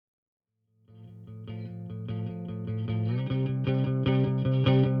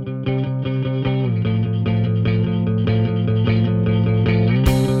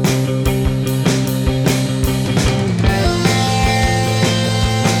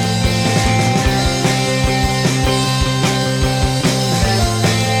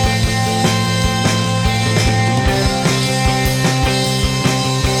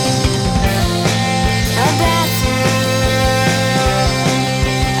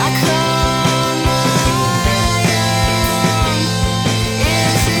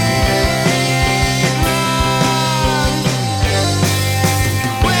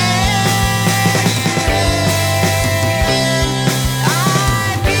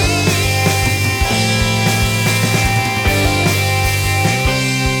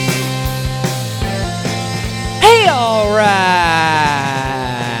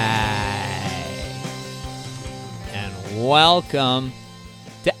welcome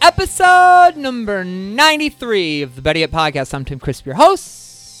to episode number 93 of the Better Yet podcast. I'm Tim Crisp, your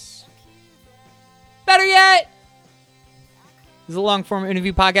host. Better Yet is a long-form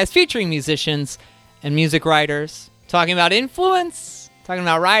interview podcast featuring musicians and music writers talking about influence, talking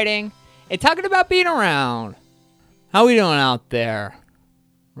about writing, and talking about being around. How we doing out there?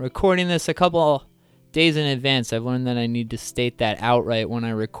 Recording this a couple days in advance. I've learned that I need to state that outright when I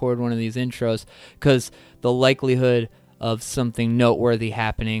record one of these intros, because the likelihood of something noteworthy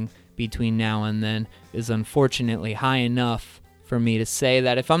happening between now and then is unfortunately high enough for me to say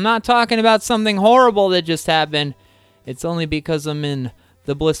that if I'm not talking about something horrible that just happened, it's only because I'm in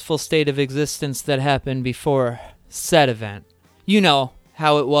the blissful state of existence that happened before said event. You know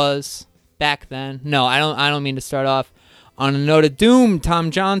how it was back then. No, I don't mean to start off on a note of doom.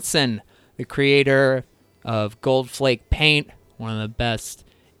 Tom Johnson, the creator of Gold Flake Paint, one of the best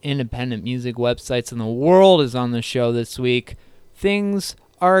independent music websites in the world, is on the show this week. Things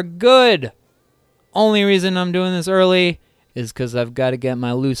are good. Only reason I'm doing this early is because I've got to get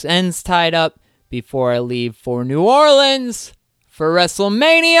my loose ends tied up before I leave for New Orleans for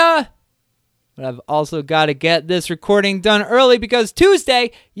WrestleMania. But I've also got to get this recording done early because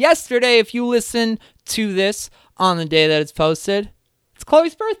yesterday, if you listen to this on the day that it's posted, it's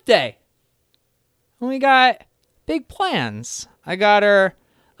Chloe's birthday. And we got big plans. I got her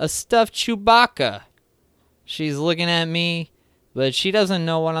a stuffed Chewbacca. She's looking at me, but she doesn't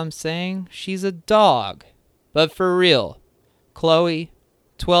know what I'm saying. She's a dog. But for real, Chloe,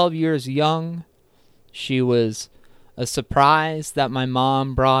 12 years young, she was a surprise that my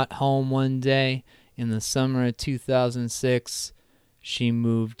mom brought home one day in the summer of 2006. She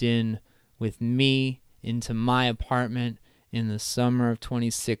moved in with me into my apartment in the summer of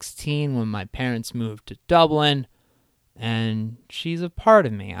 2016 when my parents moved to Dublin. And she's a part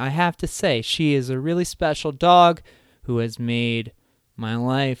of me. I have to say, she is a really special dog who has made my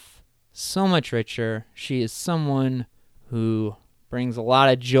life so much richer. She is someone who brings a lot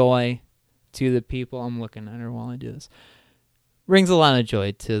of joy to the people. I'm looking at her while I do this. Brings a lot of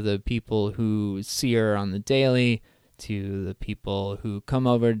joy to the people who see her on the daily, to the people who come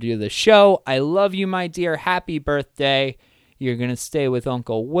over to do the show. I love you, my dear. Happy birthday. You're going to stay with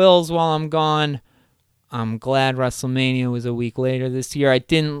Uncle Will's while I'm gone. I'm glad WrestleMania was a week later this year. I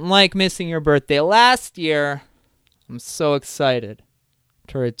didn't like missing your birthday last year. I'm so excited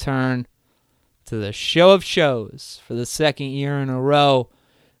to return to the show of shows for the second year in a row.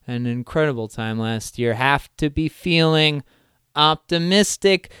 An incredible time last year. Have to be feeling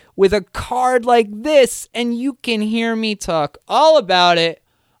optimistic with a card like this, and you can hear me talk all about it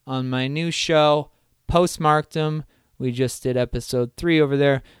on my new show, Postmarkdom. We just did episode 3 over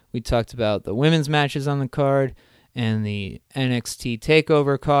there. We talked about the women's matches on the card and the NXT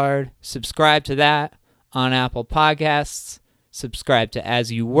TakeOver card. Subscribe to that on Apple Podcasts. Subscribe to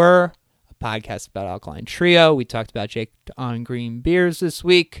As You Were, a podcast about Alkaline Trio. We talked about Jake on Green Beers this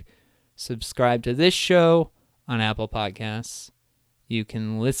week. Subscribe to this show on Apple Podcasts. You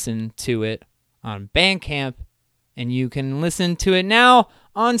can listen to it on Bandcamp, and you can listen to it now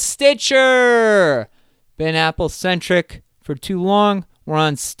on Stitcher. Been Apple-centric for too long. We're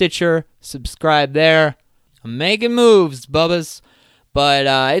on Stitcher. Subscribe there. I'm making moves, bubbas. But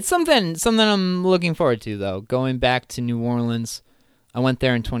it's something I'm looking forward to, though. Going back to New Orleans. I went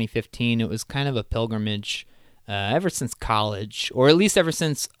there in 2015. It was kind of a pilgrimage ever since college, or at least ever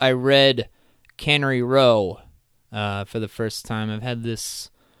since I read Cannery Row for the first time. I've had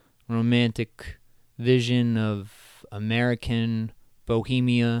this romantic vision of American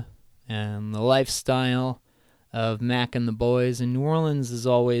bohemia and the lifestyle of Mac and the boys, and New Orleans has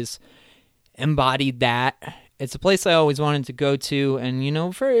always embodied that. It's a place I always wanted to go to, and you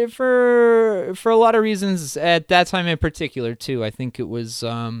know, for a lot of reasons at that time in particular too. I think it was,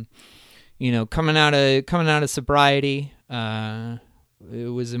 coming out of sobriety. It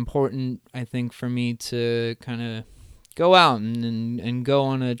was important, I think, for me to kind of go out and go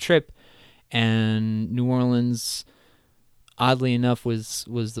on a trip, and New Orleans, oddly enough, was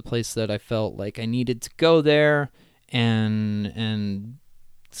the place that I felt like I needed to go there and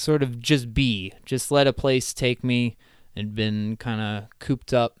sort of just let a place take me. I'd been kind of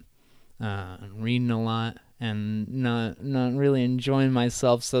cooped up, reading a lot and not really enjoying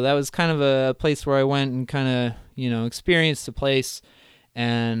myself. So that was kind of a place where I went and kind of, experienced the place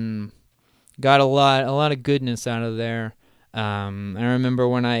and got a lot of goodness out of there. I remember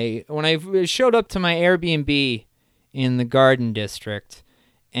when I showed up to my Airbnb in the Garden District,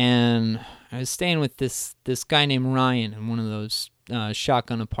 and I was staying with this guy named Ryan in one of those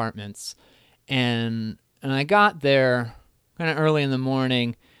shotgun apartments, and I got there kind of early in the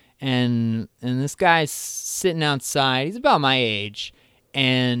morning, and this guy's sitting outside. He's about my age,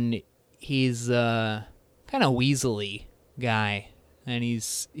 and he's kind of weaselly guy, and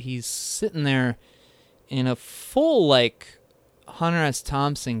he's sitting there in a full like Hunter S.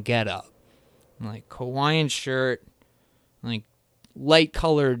 Thompson getup, like Hawaiian shirt, like light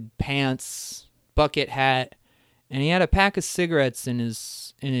colored pants, bucket hat, and he had a pack of cigarettes in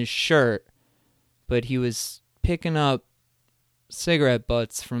his shirt, but he was picking up cigarette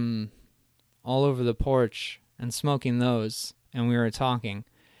butts from all over the porch and smoking those, and we were talking,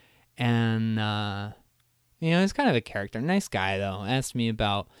 and he's kind of a character, nice guy though. Asked me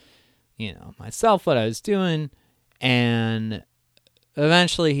about myself, what I was doing, and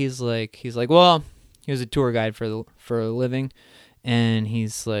eventually he's like, well, he was a tour guide for a living, and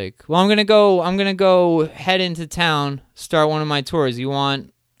he's like, well, I'm gonna go head into town, start one of my tours. You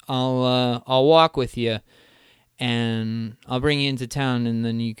want? I'll walk with you, and I'll bring you into town, and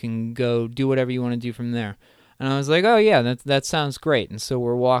then you can go do whatever you want to do from there. And I was like, oh yeah, that sounds great. And so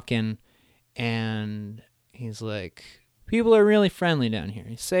we're walking, and he's like, people are really friendly down here.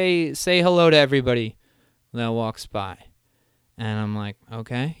 Say hello to everybody that walks by. And I'm like,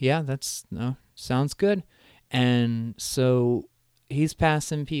 okay, yeah, sounds good. And so he's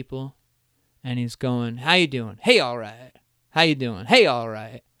passing people, and he's going, how you doing? Hey, all right. How you doing? Hey, all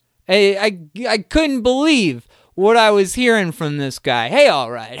right. Hey, I couldn't believe what I was hearing from this guy. Hey,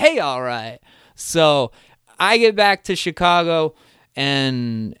 all right. Hey, all right. So I get back to Chicago,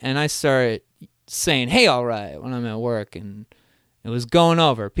 and I start saying, hey, all right, when I'm at work, and it was going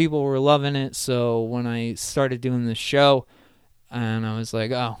over. People were loving it. So when I started doing the show, and I was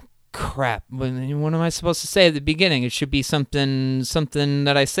like, oh, crap. What am I supposed to say at the beginning? It should be something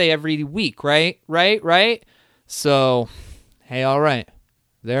that I say every week, right? Right? So, hey, all right.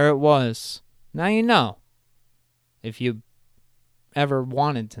 There it was. Now you know. If you ever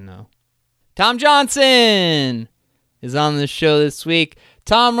wanted to know. Tom Johnson is on the show this week.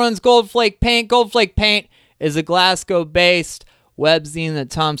 Tom runs Goldflake Paint. Goldflake Paint is a Glasgow-based webzine that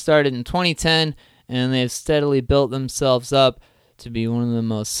Tom started in 2010, and they've steadily built themselves up to be one of the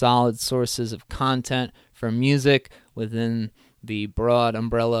most solid sources of content for music within the broad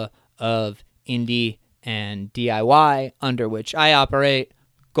umbrella of indie and DIY, under which I operate.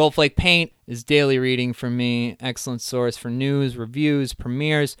 Goldflake Paint is daily reading for me, excellent source for news, reviews,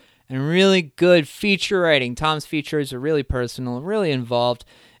 premieres, and really good feature writing. Tom's features are really personal, really involved,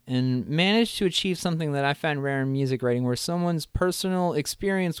 and managed to achieve something that I find rare in music writing, where someone's personal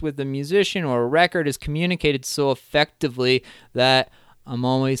experience with a musician or a record is communicated so effectively that I'm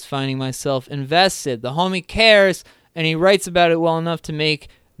always finding myself invested. The homie cares, and he writes about it well enough to make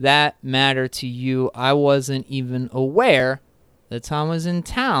that matter to you. I wasn't even aware that Tom was in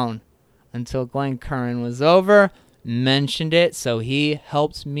town until Glen Curran was over, mentioned it, so he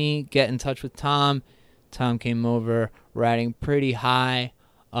helped me get in touch with Tom. Tom came over riding pretty high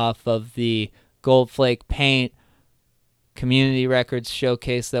off of the Goldflake Paint Community Records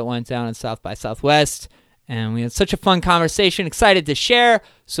showcase that went down in South by Southwest, and we had such a fun conversation, excited to share,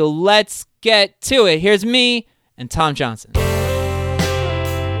 so let's get to it. Here's me and Tom Johnson.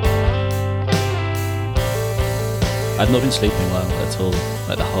 I've not been sleeping well at all,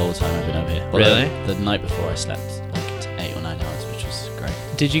 like the whole time I've been over here. Really? The night before I slept like 8 or 9 hours, which was great.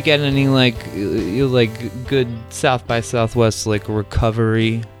 Did you get any good South by Southwest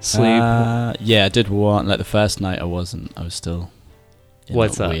recovery sleep? Yeah, I did one. Like the first night I wasn't. I was still in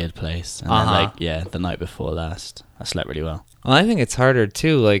a weird place. And then the night before last, I slept really well. Well, I think it's harder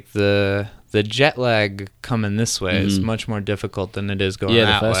too. Like the jet lag coming this way is much more difficult than it is going that way.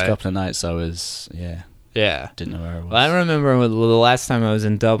 Yeah, the first couple of nights I was Yeah. Didn't know where I was. Well, I remember the last time I was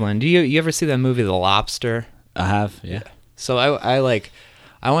in Dublin. Do you ever see that movie, The Lobster? I have, yeah. So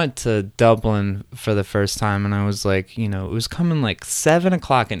I went to Dublin for the first time, and I was like, it was coming 7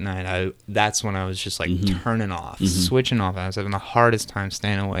 o'clock at night. That's when I was just turning off, switching off. I was having the hardest time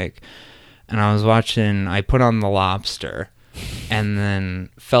staying awake. And I put on The Lobster, and then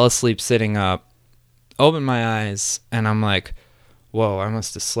fell asleep sitting up, opened my eyes, and I'm like, whoa, I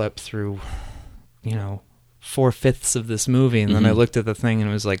must have slept through 4/5 of this movie, and then I looked at the thing and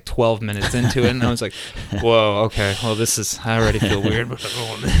it was 12 minutes into it, and I was like, whoa, okay, well I already feel weird.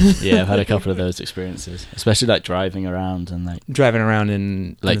 Yeah, I've had a couple of those experiences, especially driving around and driving around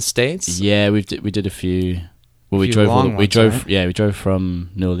in the States. Yeah, we did a few. Well, we drove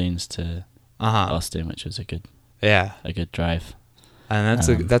from New Orleans to Austin, which was a good drive. And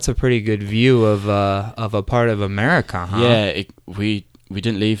that's a pretty good view of a part of America, huh? Yeah, we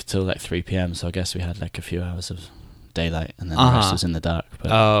didn't leave till 3 p.m, so I guess we had a few hours of daylight, and then the rest was in the dark.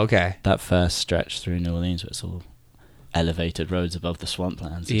 But okay. That first stretch through New Orleans was all elevated roads above the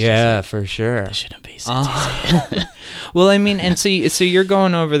swamplands. Yeah, for sure. They shouldn't be so easy. Well, I mean, and so you're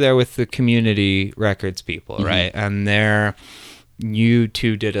going over there with the Community Records people, right? And you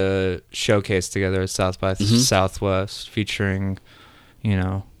two did a showcase together at South by Southwest featuring,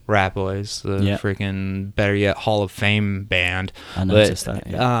 Rat Boys, the freaking Better Yet Hall of Fame band. I noticed that.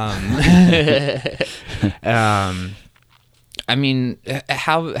 Yeah. I mean,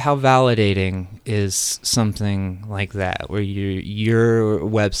 how validating is something like that, where your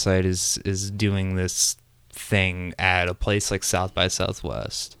website is doing this thing at a place like South by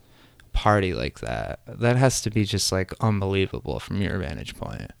Southwest, party like that? That has to be just like unbelievable from your vantage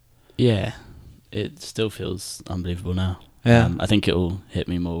point. Yeah, it still feels unbelievable now. Yeah, I think it will hit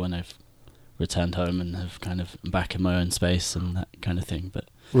me more when I've returned home and have kind of back in my own space and that kind of thing. But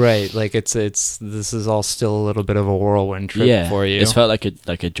right, like it's this is all still a little bit of a whirlwind trip for you. It's felt like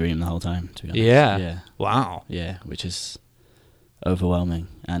a dream the whole time, to be honest. Yeah. Wow. Yeah, which is overwhelming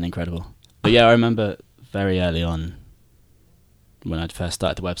and incredible. But yeah, I remember very early on when I'd first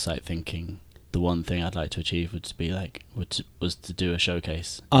started the website thinking the one thing I'd like to achieve was to do a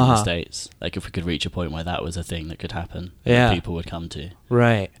showcase in the States. Like if we could reach a point where that was a thing that could happen, that people would come to.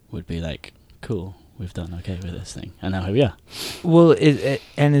 Right. Would be like, cool, we've done okay with this thing. And now here we are. Well,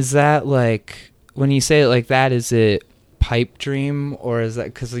 and is that like, when you say it like that, is it pipe dream, or is that,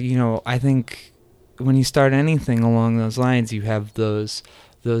 because, I think when you start anything along those lines, you have those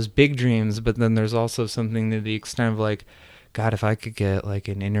big dreams, but then there's also something to the extent of like, God, if I could get like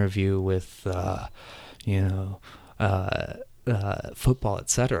an interview with, football,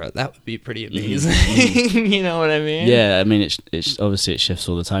 etc., that would be pretty amazing. You know what I mean? Yeah, I mean, it's obviously it shifts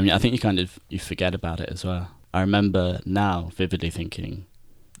all the time. I think you forget about it as well. I remember now vividly thinking,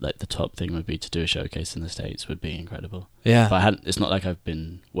 like, the top thing would be to do a showcase in the States would be incredible. Yeah. But it's not like I've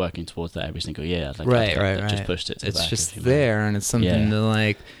been working towards that every single year. I'd just pushed it to the back. It's just there, and it's something to,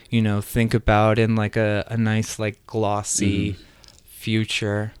 like, think about in, like, a nice, like, glossy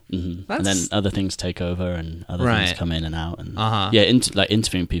future. Mm-hmm. And then other things take over, and other things come in and out. And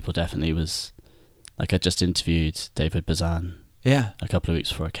interviewing people definitely was, like, I just interviewed David Bazan. Yeah. A couple of weeks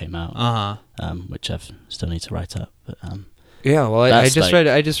before it came out. Which I still need to write up, but yeah, well, I just read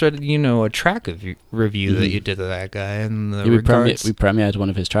a track of review that you did of that guy, and we premiered one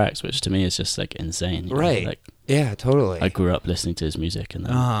of his tracks, which to me is just like insane. Right. Like, yeah, totally. I grew up listening to his music, and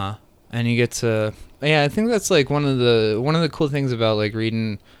then and you get to I think that's like one of the cool things about like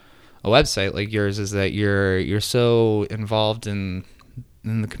reading a website like yours is that you're so involved in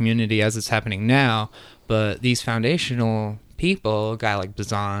the community as it's happening now, but these foundational people, a guy like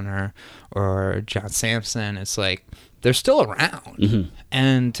Bazan or John Sampson, it's like they're still around,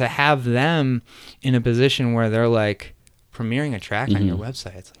 and to have them in a position where they're like premiering a track on your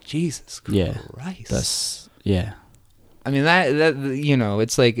website, it's like, Jesus Christ. I mean, that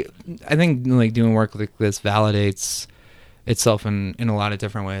it's like, I think like doing work like this validates itself in a lot of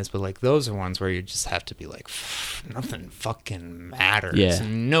different ways, but like those are ones where you just have to be like, nothing fucking matters. Yeah.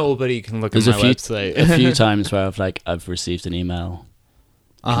 Nobody can look at my website. A few times where I've received an email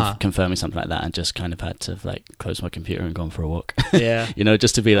confirming something like that, and just kind of had to like close my computer and gone for a walk. Yeah.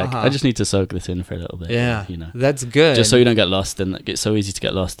 Just to be like, I just need to soak this in for a little bit. Yeah. That's good. Just so you don't get lost, and it's so easy to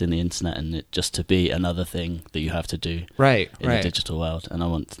get lost in the internet, and it just to be another thing that you have to do in the digital world. And I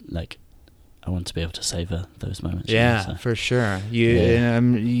want to be able to savor those moments. Yeah, for sure.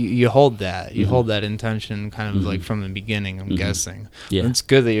 You hold that. You hold that intention kind of like from the beginning, I'm guessing. Yeah. It's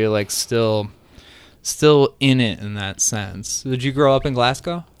good that you're like still in it in that sense. Did you grow up in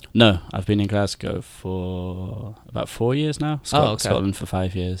Glasgow? No, I've been in Glasgow for about 4 years now. Scotland for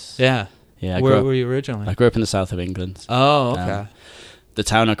 5 years. Yeah. Yeah. Where were you originally? I grew up in the south of England. Oh, okay. The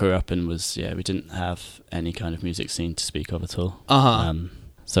town I grew up in was, we didn't have any kind of music scene to speak of at all.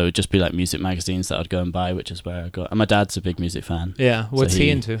 So it would just be like music magazines that I'd go and buy, which is where I got. And my dad's a big music fan. Yeah. What's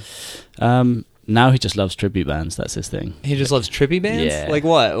he into? Now he just loves tribute bands. That's his thing. He just loves tribute bands? Yeah. Like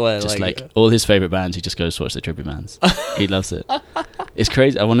what? Just like all his favourite bands, he just goes to watch the tribute bands. He loves it. It's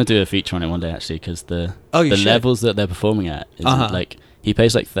crazy. I want to do a feature on it one day, actually, because the levels that they're performing at, like, he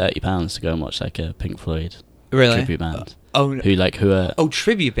pays like £30 to go and watch like a Pink Floyd tribute band. Who are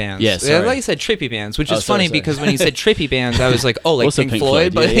tribute bands. Yeah, I thought you said trippy bands, which is funny because when you said trippy bands, I was like, like Pink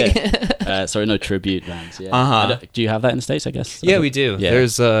Floyd. But tribute bands. Yeah. Do you have that in the States? I guess. Yeah, we do. Yeah.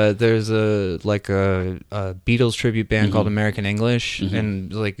 There's a Beatles tribute band called American English,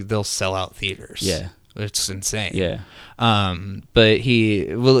 and like they'll sell out theaters. Yeah. It's insane. Yeah. But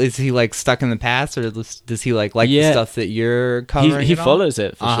is he like stuck in the past, or does he like the stuff that you're covering? He follows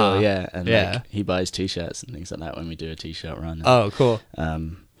it for sure. Yeah. And like, he buys T-shirts and things like that when we do a T-shirt run. Oh, cool.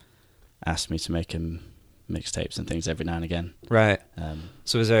 Asked me to make him mixtapes and things every now and again. Right.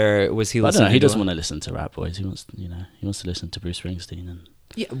 So was he I don't listening? know. He doesn't want to listen to Rat Boys. He wants to listen to Bruce Springsteen and.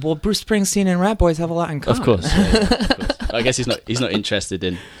 Yeah, well, Bruce Springsteen and Rat Boys have a lot in common. Of course. Of course. I guess he's not interested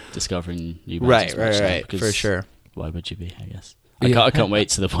in discovering new bands. Right, for sure. Why would you be? I guess. I can't wait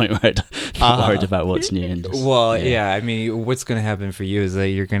to the point where I'm worried about what's new. And just, I mean, what's gonna happen for you is that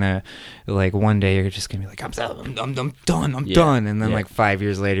you're gonna, like, one day you're just gonna be like, I'm done, I'm done, and then like 5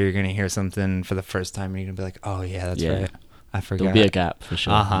 years later you're gonna hear something for the first time and you're gonna be like, oh yeah, that's right. I forgot. There'll be a gap for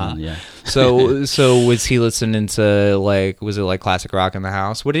sure. Yeah. So was he listening to, like, was it like classic rock in the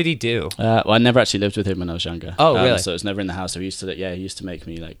house? What did he do? Well, I never actually lived with him when I was younger. Oh, really? So it was never in the house. He used to make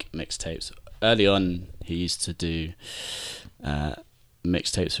me like mixtapes. Early on, he used to do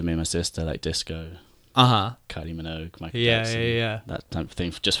mixtapes for me and my sister, like disco. Kylie Minogue, Michael Jackson, that type of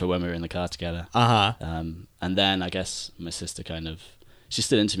thing, just for when we were in the car together. And then I guess my sister she's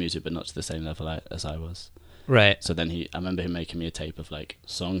still into music, but not to the same level as I was. Right. So then I remember him making me a tape of like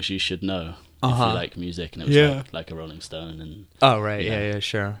songs you should know if you like music, and it was like a Rolling Stone and. Oh right,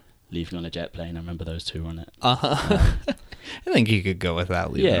 sure. Leaving on a Jet Plane. I remember those two on it. I think you could go with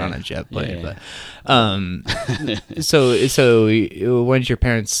that. Leaving on a jet plane, but so when did your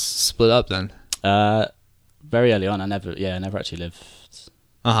parents split up then? Very early on. I never actually lived.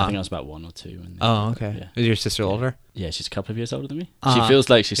 I think I was about 1 or 2. Okay. Yeah. Is your sister older? Yeah, she's a couple of years older than me. She feels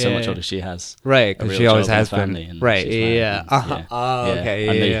like she's so much older. She has right, because she always has been. Right. Okay.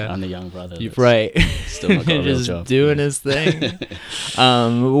 I'm the young brother. Right. Still not got a real just job. doing his thing.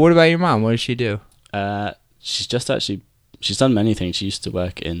 What about your mom? What does she do? She's done many things. She used to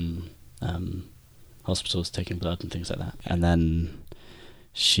work in hospitals taking blood and things like that, and then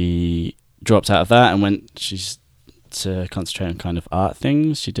she dropped out of that and she's to concentrate on kind of art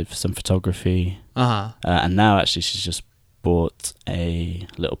things. She did some photography, and now actually she's just bought a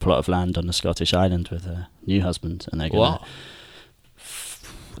little plot of land on the Scottish island with her new husband, and they're gonna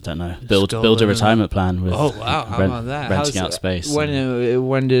I don't know, build a retirement plan with how about that? Renting out space.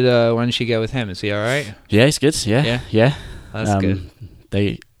 When did she get with him? Is he all right? Yeah, he's good. Yeah. That's good.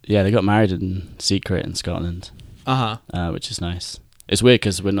 They got married in secret in Scotland, which is nice. It's weird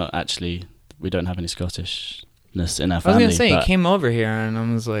because we don't have any Scottishness in our family. I was gonna say, he came over here and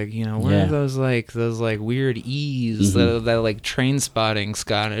I was like, where are those weird E's that like train spotting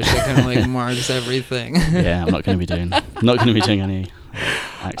Scottish that kind of like marks everything. Yeah, I'm not gonna be doing any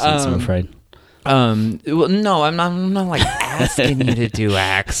accents, I'm afraid. Well, no, I'm not like asking you to do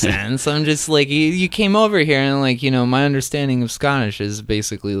accents. I'm just like, you came over here and like, my understanding of Scottish is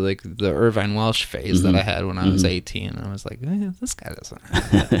basically like the Irvine Welsh phase that I had when I was 18. I was like, this guy doesn't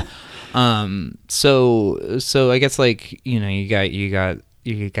have that. So I guess like, you got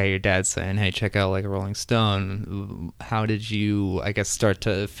your dad saying, hey, check out like a Rolling Stone. How did you, I guess, start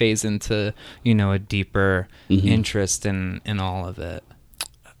to phase into, a deeper interest in all of it?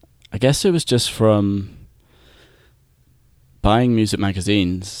 I guess it was just from buying music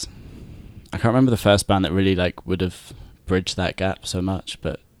magazines. I can't remember the first band that really like would have bridged that gap so much,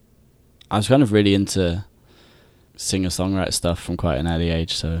 but I was kind of really into singer-songwriter stuff from quite an early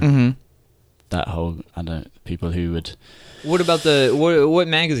age. So that whole, people who would. What about what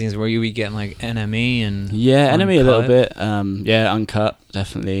magazines were you getting, like NME and? Yeah, NME a little bit. Uncut,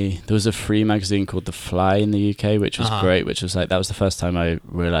 definitely. There was a free magazine called The Fly in the UK, which was great. Which was like, that was the first time I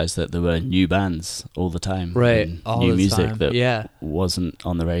realised that there were new bands all the time, right? All new the music time. that wasn't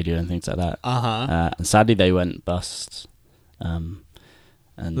on the radio and things like that. And sadly, they went bust. And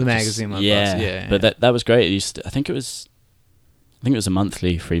the magazine went bust. Yeah, but that was great. I think it was a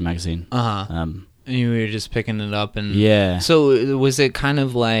monthly free magazine. And you were just picking it up and So was it kind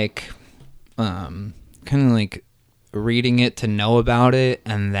of like reading it to know about it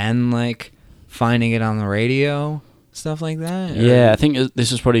and then like finding it on the radio, stuff like that? Yeah, I think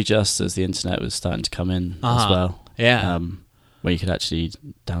this was probably just as the internet was starting to come in as well. Yeah. Where you could actually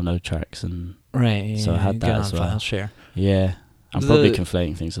download tracks and so I had that as well. File share. Yeah. I'm probably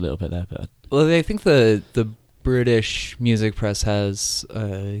conflating things a little bit there, but I think the British music press has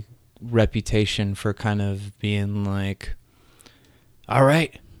a reputation for kind of being like, all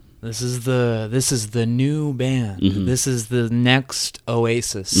right, this is the new band, this is the next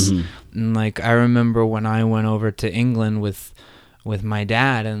Oasis. And like, I remember when I went over to England with my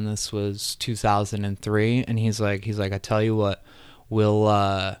dad, and this was 2003, and he's like I tell you what, we'll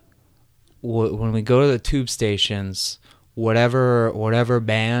when we go to the tube stations, whatever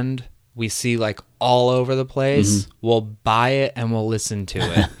band we see like all over the place, we'll buy it and we'll listen to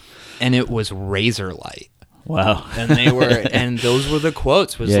it. And it was Razorlight. Wow. And and those were the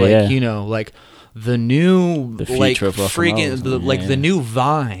quotes, was like the new The like future of rock and roll, freaking isn't it? like Yeah, the yeah. new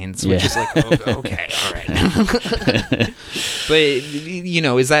Vines, which Yeah. is like okay, all right. But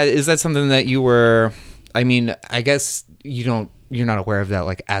is that something that you were? I mean, I guess you're not aware of that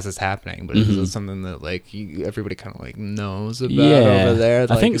like as it's happening, but is it something that like everybody kind of like knows about Yeah, over there? I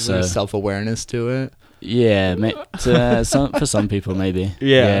Like, think is there so. self-awareness to it? Yeah, for some people maybe.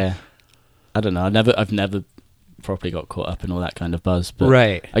 Yeah. I don't know. I've never properly got caught up in all that kind of buzz, but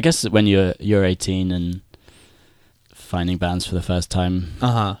Right. I guess when you're 18 and finding bands for the first time,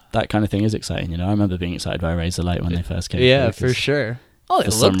 that kind of thing is exciting. I remember being excited by Razorlight when they first came. Yeah, through, for 'cause sure. Oh, it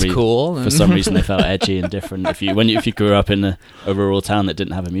for some looked cool. For some reason, they felt edgy and different. If you grew up in a rural town that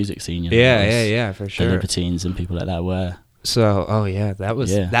didn't have a music scene, Yeah, for The sure. Libertines and people like that were. So, that was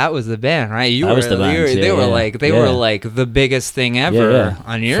the band, right? That was the band, They were yeah. like the biggest thing ever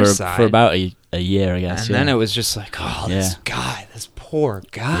on your side for about a year, I guess. and then it was just like, this guy, this poor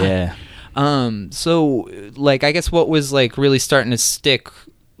guy. Yeah. So, like, I guess what was like really starting to stick,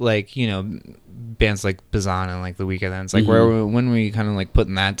 like, bands like Bazan and like the Weekend Ends, like when were you kind of like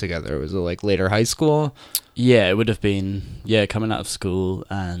putting that together? Was it like later high school? Yeah, it would have been coming out of school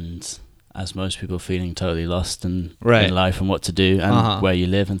and, as most people, feeling totally lost in life and what to do and where you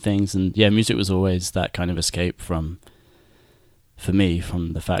live and things. And music was always that kind of escape for me,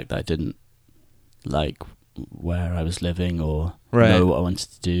 from the fact that I didn't like where I was living or know what I wanted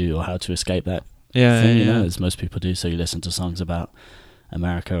to do or how to escape that thing, as most people do. So you listen to songs about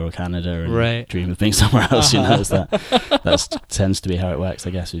America or Canada and dream of being somewhere else. That tends to be how it works, I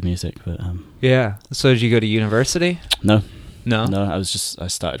guess, with music. But So did you go to university? No. I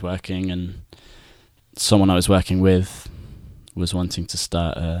started working, and someone I was working with was wanting to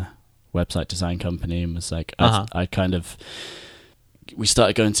start a website design company and was like, we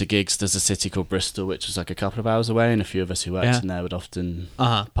started going to gigs. There's a city called Bristol, which was like a couple of hours away, and a few of us who worked in there would often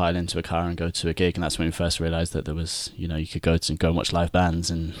pile into a car and go to a gig. And that's when we first realized that there was, you could go and watch live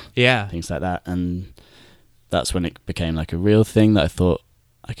bands and things like that. And that's when it became like a real thing that I thought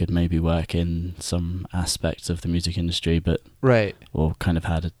I could maybe work in some aspects of the music industry, but or kind of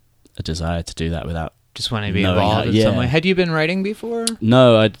had a desire to do that without just wanting to be involved in some way. Had you been writing before?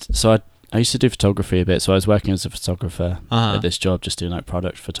 No, I used to do photography a bit, so I was working as a photographer at this job, just doing like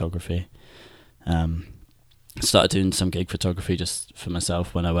product photography. Started doing some gig photography just for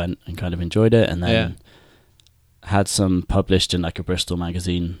myself when I went, and kind of enjoyed it, and then had some published in like a Bristol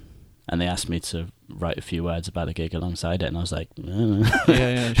magazine, and they asked me to write a few words about the gig alongside it, and I was like,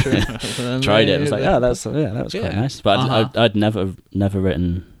 sure. Tried it. I was like, that was quite nice. But I'd never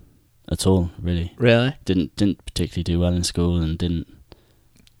written at all, really. Really? Didn't particularly do well in school, and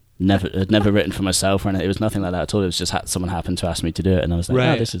had never written for myself or anything. It was nothing like that at all. It was just someone happened to ask me to do it, and I was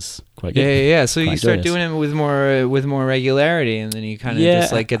like, this is quite good. Yeah. So you start doing it with more regularity, and then you kind of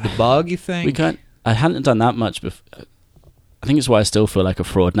just like get the bug, you think? I hadn't done that much before. I think it's why I still feel like a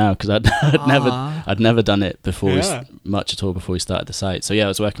fraud now, because I'd never done it before, much at all before we started the site. So I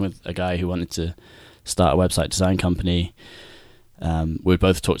was working with a guy who wanted to start a website design company. We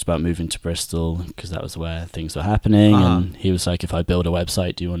both talked about moving to Bristol because that was where things were happening, and he was like, if I build a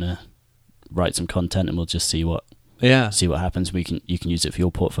website, do you want to write some content and we'll just see what happens. You can use it for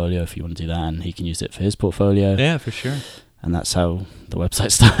your portfolio if you want to do that, and he can use it for his portfolio. Yeah, for sure. And that's how the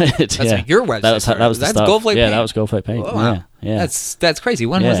website started. That's like your website. That was the start. Goldflake Paint. That was Goldflake Paint. Oh, wow. Yeah. That's crazy.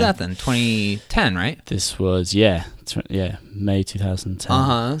 When was that then? 2010, right? This was May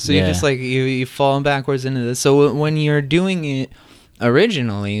 2010. So you're just like you've fallen backwards into this. So when you're doing it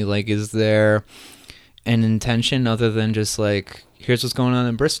originally, like, is there an intention other than just like, here's what's going on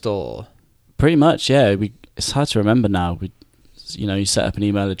in Bristol? Pretty much, yeah. It's hard to remember now. You set up an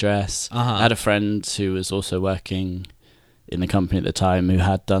email address. I had a friend who was also working in the company at the time who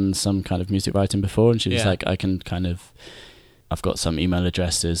had done some kind of music writing before, and she was like, I've got some email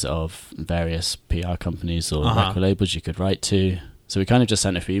addresses of various PR companies or record labels you could write to. So we kind of just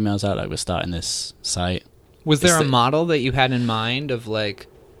sent a few emails out, like, we're starting this site. Was there a model that you had in mind of like?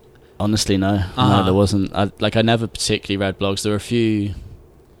 Honestly, no. No, there wasn't. I never particularly read blogs. There were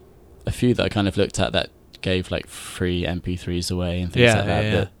a few that I kind of looked at that gave like free MP3s away and things like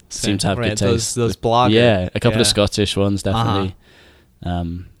that. That seemed to have good taste. Those bloggers. Yeah, a couple of Scottish ones, definitely.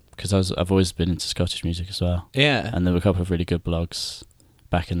 Because I've always been into Scottish music as well. Yeah. And there were a couple of really good blogs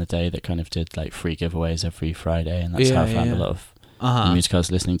back in the day that kind of did like free giveaways every Friday, and that's how I found a lot of the music I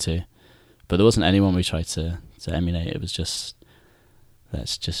was listening to. But there wasn't anyone we tried to emulate. It was just,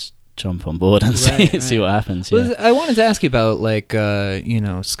 let's just jump on board and see what happens. Well, I wanted to ask you about like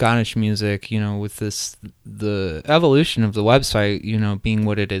Scottish music, with the evolution of the website, being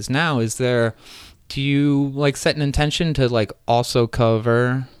what it is now. Do you like set an intention to like also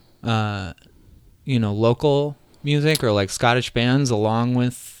cover local music or like Scottish bands along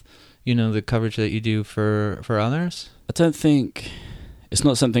with, the coverage that you do for others? I don't think it's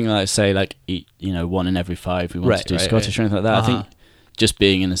not something that I say like, 1 in every 5 we want to do Scottish or anything like that. I think just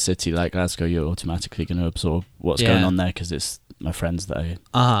being in a city like Glasgow, you're automatically going to absorb what's going on there because it's my friends that I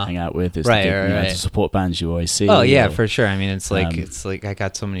hang out with. It's to support bands you always see. Oh yeah, for sure. I mean, it's like I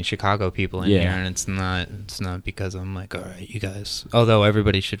got so many Chicago people in here, and it's not because I'm like, all right, you guys. Although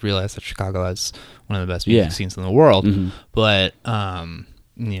everybody should realize that Chicago has one of the best music scenes in the world, but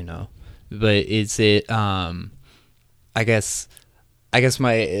but is it? I guess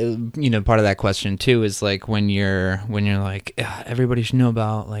my part of that question too is like when you're like everybody should know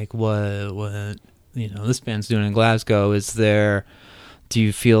about like what this band's doing in Glasgow. Do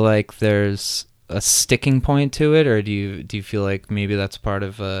you feel like there's a sticking point to it, or do you feel like maybe that's part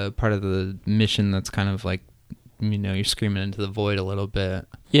of the mission that's kind of like you're screaming into the void a little bit?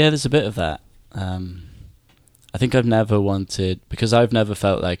 Yeah, there's a bit of that. I think I've never wanted, because I've never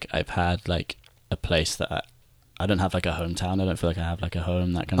felt like I've had like a place that I don't have like a hometown. I don't feel like I have like a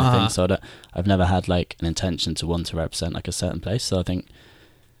home, that kind of thing. So I've never had like an intention to want to represent like a certain place. So I think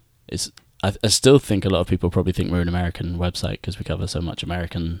I still think a lot of people probably think we're an American website because we cover so much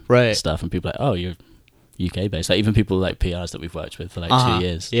American stuff, and people are like, oh, you're UK based. Like even people like PRs that we've worked with for like 2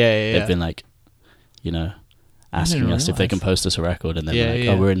 years. They've been like, asking us if they can post us a record, and then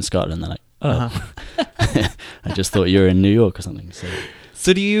oh, we're in Scotland. They're like, oh, I just thought you were in New York or something.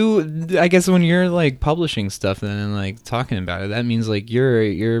 So do you, I guess when you're like publishing stuff then and like talking about it, that means like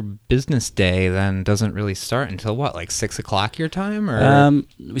your business day then doesn't really start until what, like 6 o'clock your time? Or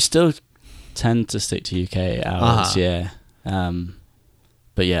we still tend to stick to UK hours,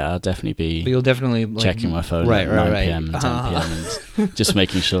 but yeah, I'll definitely be. But you'll definitely like, checking my phone at 9 p.m. and 10 p.m. and just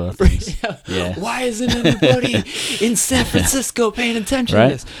making sure things. Why isn't anybody in San Francisco paying attention to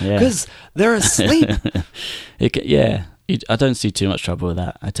this? Because they're asleep. I don't see too much trouble with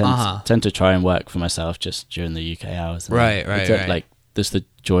that. I tend to try and work for myself just during the UK hours. Right. Like, there's the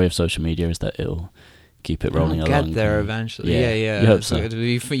joy of social media is that it'll keep it rolling along. Get there eventually. Yeah. You hope so. It'll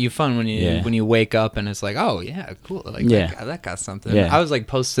be fun when you wake up and it's like, oh yeah, cool. Like that got something. I was like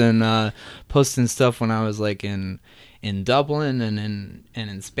posting stuff when I was like in Dublin and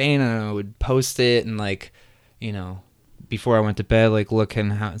in Spain, and I would post it and like, before I went to bed, like look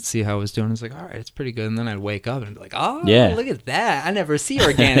and see how I was doing. It's like, all right, it's pretty good. And then I'd wake up and be like, oh, look at that. I never see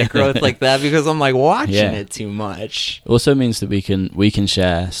organic growth like that because I'm like watching it too much. Also means that we can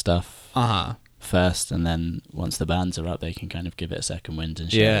share stuff first, and then once the bands are up, they can kind of give it a second wind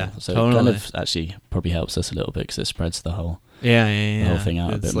and share. So totally. It kind of actually probably helps us a little bit because it spreads the whole whole thing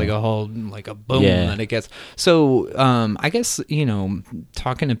out. It's a bit like more. a whole like a boom that it gets. So I guess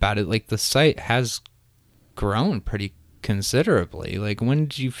talking about it, like the site has grown pretty considerably. Like when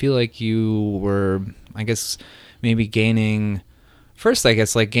did you feel like you were, I guess, maybe gaining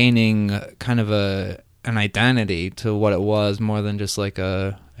kind of an identity to what it was, more than just like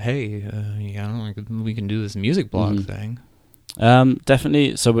a hey, we can do this music blog thing?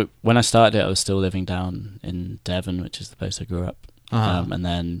 Definitely. So when I started it, I was still living down in Devon, which is the place I grew up, and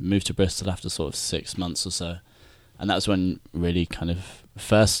then moved to Bristol after sort of 6 months or so, and that was when really kind of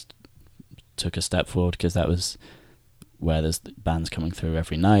first took a step forward, because that was where there's bands coming through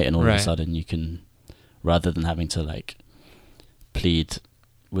every night, and all of a sudden you can, rather than having to like plead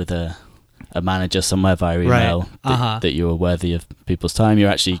with a manager somewhere via email that you're worthy of people's time,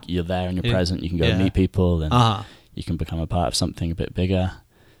 you're there and you're present. You can go and meet people, and you can become a part of something a bit bigger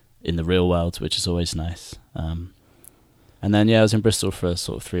in the real world, which is always nice. And then I was in Bristol for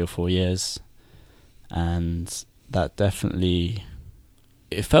sort of 3 or 4 years, and that definitely,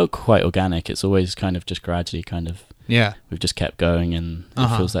 it felt quite organic. It's always kind of just gradually kind of we've just kept going, and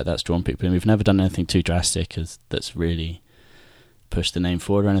it feels like that's drawn people in. We've never done anything too drastic that's really pushed the name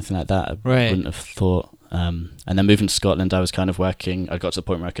forward or anything like that. I wouldn't have thought. And then moving to Scotland, I was kind of working. I got to the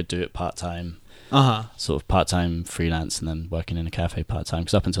point where I could do it part-time, sort of part-time freelance, and then working in a cafe part-time.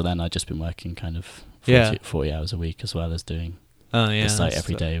 Because up until then, I'd just been working kind of 40 hours a week, as well as doing the site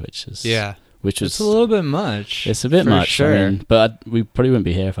every day, which is it's a little bit much. It's a bit much, sure. I mean, but we probably wouldn't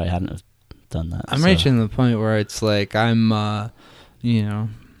be here if I hadn't have done that. I'm reaching the point where it's like I'm, I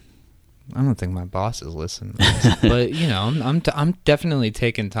don't think my boss is listening to this, but I'm definitely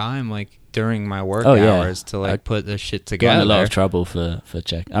taking time like during my work hours to like put this shit together. Got in a lot of trouble for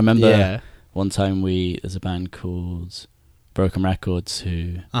check. I remember one time there's a band called Broken Records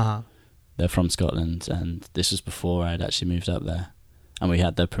who they're from Scotland, and this was before I'd actually moved up there, and we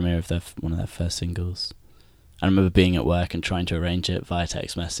had the premiere of one of their first singles. I remember being at work and trying to arrange it via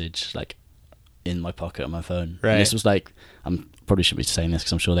text message, like in my pocket on my phone. Right. And this was like, I'm probably shouldn't be saying this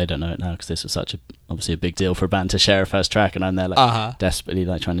because I'm sure they don't know it now, because this was obviously a big deal for a band to share a first track, and I'm there like desperately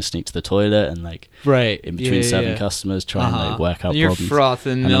like trying to sneak to the toilet and like in between serving customers trying to like work out you're problems. You're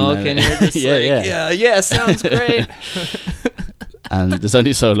frothing milk and you're just yeah, sounds great. And there's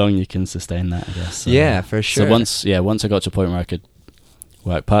only so long you can sustain that, I guess. So, yeah, for sure. So once I got to a point where I could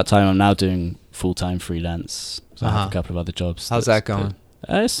work part-time, I'm now doing full-time freelance. So I have a couple of other jobs. How's that going?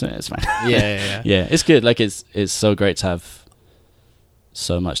 It's fine. Yeah. Yeah, it's good. Like it's so great to have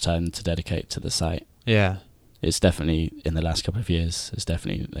so much time to dedicate to the site. Yeah. It's definitely, in the last couple of years, it's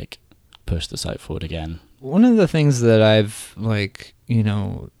definitely like pushed the site forward again. One of the things that I've like,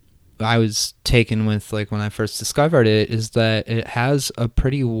 I was taken with like when I first discovered it is that it has a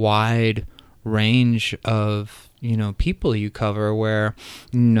pretty wide range of, people you cover where,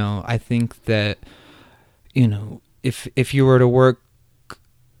 I think that, if you were to work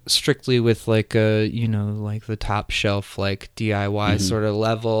strictly with like a, like the top shelf, like DIY sort of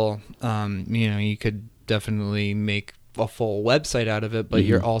level, you could definitely make a full website out of it, but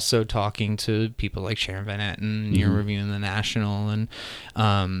you're also talking to people like Sharon Van Etten, you're reviewing the National, and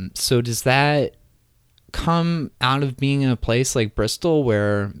so does that come out of being in a place like Bristol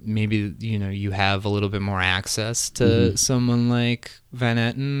where maybe you have a little bit more access to someone like Van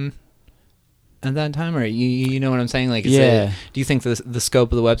Etten at that time, or you know what I'm saying? Like, do you think the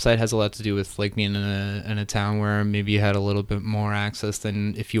scope of the website has a lot to do with like being in a town where maybe you had a little bit more access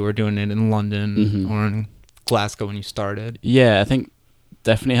than if you were doing it in London or in Glasgow when you started? Yeah, I think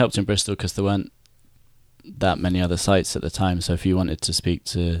definitely helped in Bristol because there weren't that many other sites at the time. So if you wanted to speak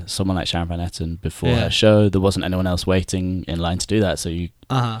to someone like Sharon Van Etten before her show, there wasn't anyone else waiting in line to do that. So you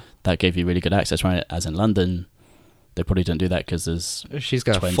that gave you really good access, right? As in London, they probably don't do that because there's she's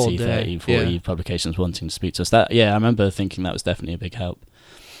got 20, a full 30, 40 publications wanting to speak to us. That I remember thinking that was definitely a big help.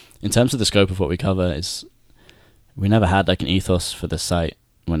 In terms of the scope of what we cover, is we never had like an ethos for the site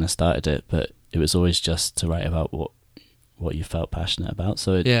when I started it, but it was always just to write about what you felt passionate about.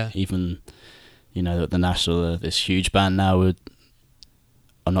 So even the National, this huge band now,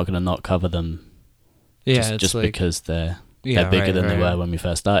 I'm not going to not cover them just like, because they're bigger than they were when we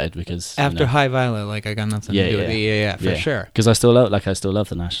first started. Because after High Violet, like I got nothing to do with it. For sure. Because I still love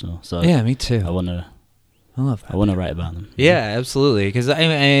the National. So me too. I love that. I want to write about them. Yeah, absolutely. Because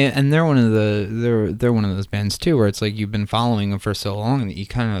and they're one of they're one of those bands too, where it's like you've been following them for so long that you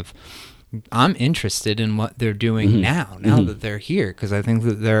kind of. I'm interested in what they're doing now that they're here, because I think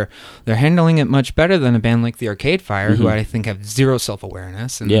that they're handling it much better than a band like the Arcade Fire, who I think have zero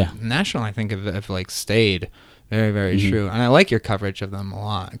self-awareness, and National I think have like stayed very, very true. And I like your coverage of them a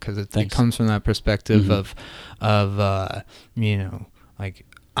lot because it comes from that perspective of like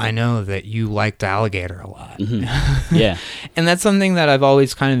I know that you liked Alligator a lot. Yeah, and that's something that I've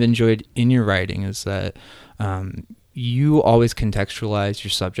always kind of enjoyed in your writing, is that you always contextualize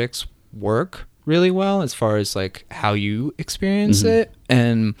your subjects work really well as far as like how you experience it,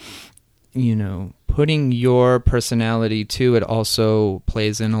 and putting your personality to it also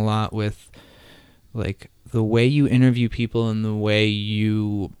plays in a lot with like the way you interview people and the way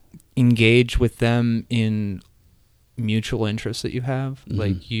you engage with them in mutual interests that you have.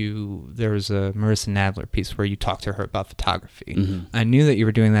 Like there was a Marissa Nadler piece where you talked to her about photography. I knew that you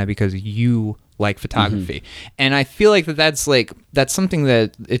were doing that because you like photography, and I feel like that's something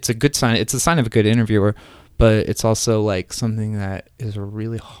that it's a good sign. It's a sign of a good interviewer, but it's also like something that is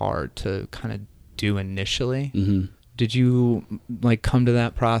really hard to kind of do initially. Did you like come to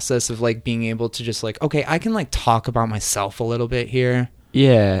that process of like being able to just like, okay, I can like talk about myself a little bit here?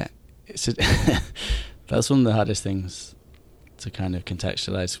 Yeah, that's one of the hardest things to kind of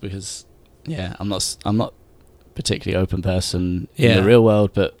contextualize, because I'm not particularly open person in the real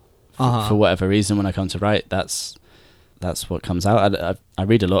world, but for whatever reason, when I come to write, that's what comes out. I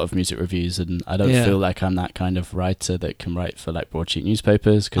read a lot of music reviews, and I don't feel like I'm that kind of writer that can write for like broadsheet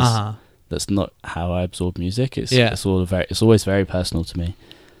newspapers, because that's not how I absorb music. It's always very personal to me,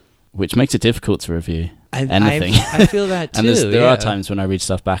 which makes it difficult to review anything. I feel that too. And there are times when I read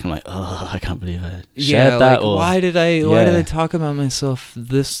stuff back, and I'm like, oh, I can't believe I shared that. Or why did I talk about myself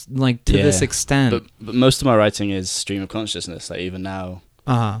this like to this extent? But most of my writing is stream of consciousness. Like even now,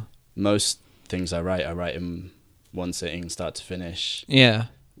 most things I write in one sitting, start to finish. Yeah.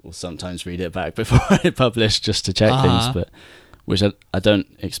 We'll sometimes read it back before I publish just to check things, but which I don't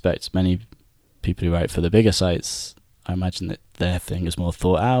expect many people who write for the bigger sites. I imagine that their thing is more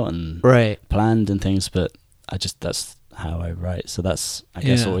thought out and planned and things, but that's how I write. So that's, I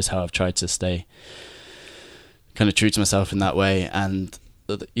guess, always how I've tried to stay kind of true to myself in that way. And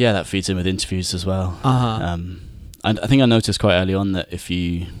that feeds in with interviews as well. I think I noticed quite early on that if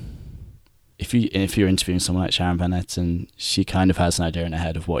you if you're interviewing someone like Sharon Van Etten, she kind of has an idea in her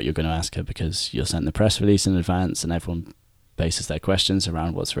head of what you're going to ask her, because you're sent the press release in advance, and everyone bases their questions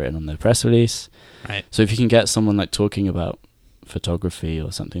around what's written on the press release. Right. So if you can get someone like talking about photography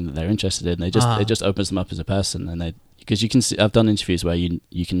or something that they're interested in, it just opens them up as a person, and because you can see, I've done interviews where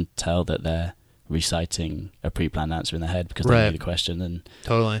you can tell that they're reciting a pre-planned answer in their head because they knew the question, and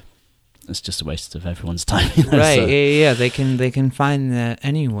totally, it's just a waste of everyone's time. Right? So, yeah. They can find that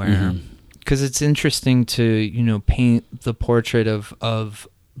anywhere, because it's interesting to paint the portrait of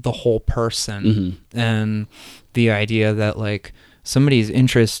the whole person, and the idea that like somebody's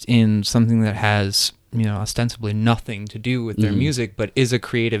interest in something that has ostensibly nothing to do with their music, but is a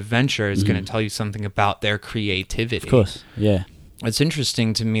creative venture, is going to tell you something about their creativity. Of course, yeah. It's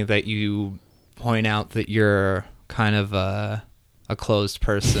interesting to me that you point out that you're kind of a closed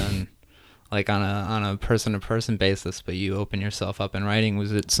person, like on a person-to-person basis, but you open yourself up in writing.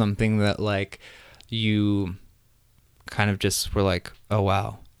 Was it something that like you kind of just were like, oh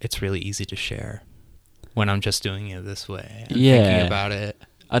wow, it's really easy to share when I'm just doing it this way and thinking about it?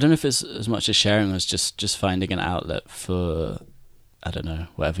 I don't know if it's as much as sharing as just finding an outlet for, I don't know,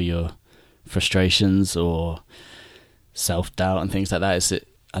 whatever your frustrations or self-doubt and things like that.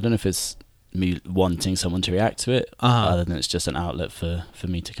 I don't know if it's me wanting someone to react to it, other than it's just an outlet for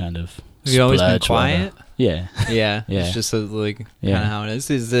me to kind of Have you always been quiet? Yeah. Yeah. Yeah. It's just kind of how it is.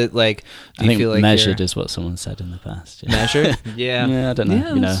 Is it like, do I you think feel like measured is what someone said in the past. Yeah. Measured? Yeah. Yeah, I don't know.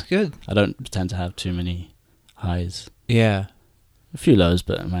 Yeah, that's good. I don't tend to have too many highs. Yeah. A few lows,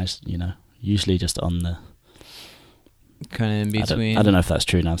 but usually just on the kind of in between. I don't know if that's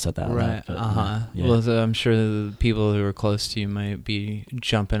true now. I've said that. Right. But, yeah. Well, so I'm sure the people who are close to you might be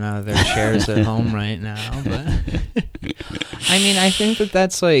jumping out of their chairs at home right now. But I mean, I think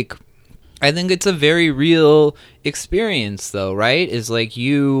that's like, I think it's a very real experience, though, right? Is like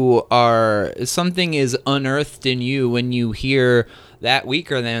something is unearthed in you when you hear that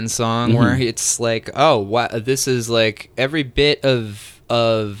Weaker Than song, where it's like, oh, what, this is like every bit of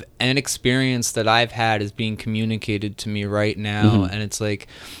an experience that I've had is being communicated to me right now. And it's like,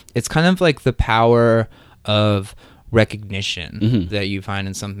 it's kind of like the power of recognition that you find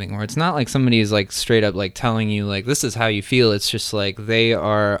in something, where it's not like somebody is like straight up like telling you like this is how you feel. It's just like they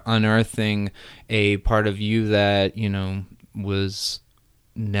are unearthing a part of you that was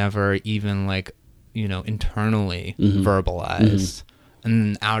never even like internally verbalized, and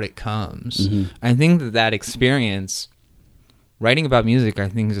then out it comes. I think that experience, writing about music, I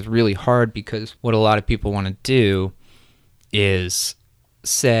think is really hard, because what a lot of people want to do is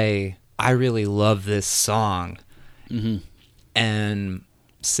say, I really love this song. And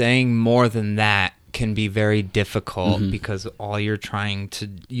saying more than that can be very difficult, because all you're trying to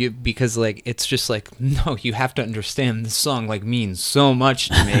because like it's just like, no, you have to understand this song like means so much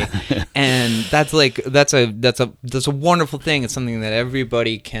to me. And that's a wonderful thing. It's something that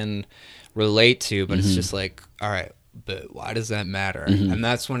everybody can relate to, but it's just like, all right, but why does that matter? And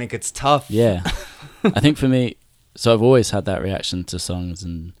that's when it gets tough. Yeah. I think for me, so I've always had that reaction to songs,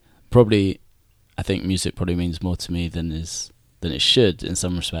 and I think music probably means more to me than it should in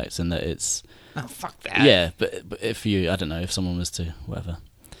some respects, and that it's, oh, fuck that. Yeah, but if I don't know, if someone was to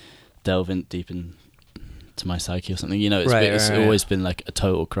delve in deep into my psyche or something, it's always been like a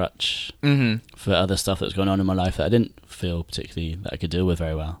total crutch for other stuff that was going on in my life that I didn't feel particularly that I could deal with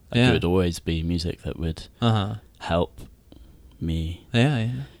very well. Like it would always be music that would help me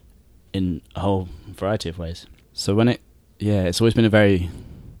in a whole variety of ways. So it's always been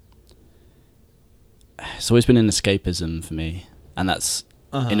it's always been an escapism for me, and that's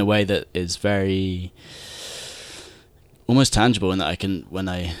in a way that is very almost tangible, in that when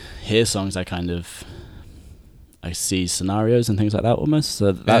I hear songs, I see scenarios and things like that almost.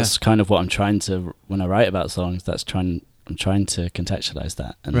 So that's kind of what I'm trying to, when I write about songs, I'm trying to contextualize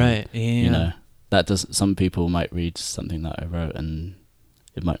that. And, right. Yeah. That does, some people might read something that I wrote and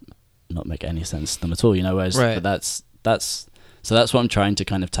it might not make any sense to them at all, whereas, but that's what I'm trying to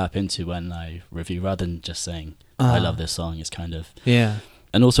kind of tap into when I review, rather than just saying, I love this song. It's kind of,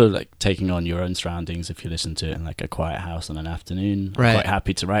 and also like taking on your own surroundings. If you listen to it in like a quiet house on an afternoon, I'm quite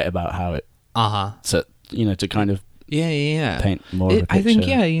happy to write about how it, so, to kind of paint more of a picture. I think,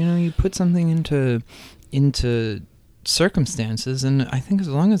 you put something into circumstances, and I think as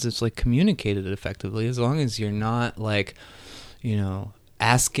long as it's like communicated effectively, as long as you're not like,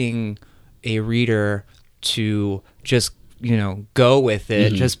 asking a reader to just go with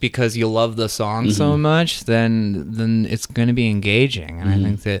it just because you love the song so much, then it's going to be engaging. And I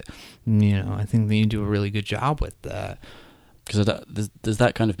think that I think that you do a really good job with that. because there's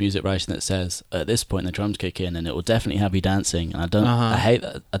that kind of music writing that says at this point the drums kick in and it will definitely have you dancing, and I hate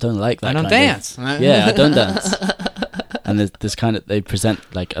that. I don't like that. I don't kind dance. Yeah, I don't dance. And there's kind of, they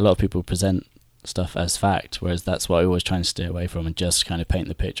present, like a lot of people present stuff as fact, whereas that's what I always try and steer away from, and just kind of paint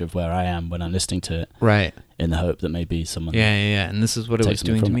the picture of where I am when I'm listening to it, right? In the hope that maybe someone and this is what it was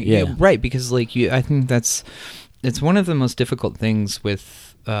doing to me. Yeah, right, because like I think it's one of the most difficult things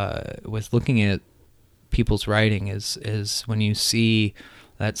with looking at people's writing is when you see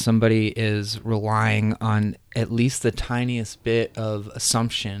that somebody is relying on at least the tiniest bit of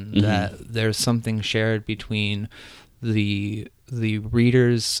assumption that there's something shared between the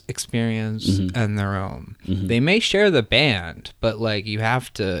reader's experience and their own. They may share the band, but like you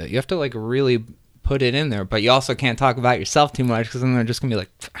have to like really put it in there, but you also can't talk about yourself too much, because then they're just gonna be like,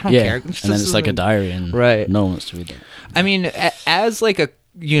 I don't care. And then it's like a diary, and no one wants to read that. I mean, as like a,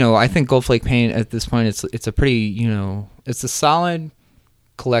 I think Gold Flake Paint at this point, it's a pretty, it's a solid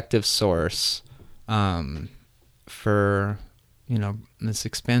collective source for, this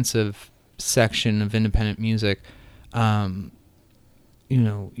expansive section of independent music. You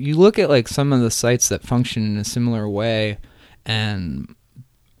look at like some of the sites that function in a similar way, and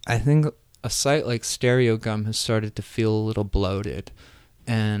I think a site like Stereogum has started to feel a little bloated,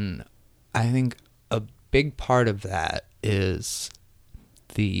 and I think a big part of that is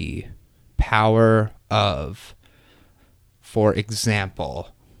the power of, for example,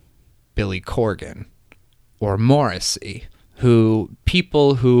 Billy Corgan or Morrissey,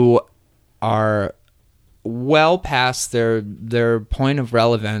 people who are well past their point of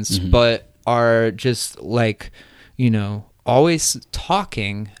relevance, but are just like, always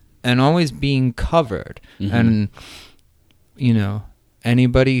talking and always being covered. And,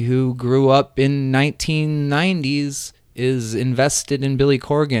 anybody who grew up in 1990s is invested in Billy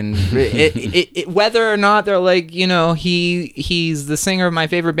Corgan. Whether or not they're like, he's the singer of my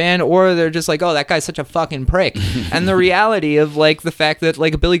favorite band, or they're just like, oh, that guy's such a fucking prick. And the reality of like the fact that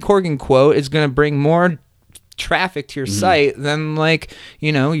like a Billy Corgan quote is going to bring more traffic to your site than like,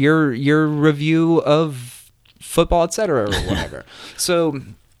 your review of Football Etc. or whatever. So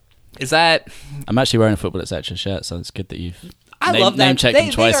is that... I'm actually wearing a Football Etc. shirt, so it's good that you've... I love that. They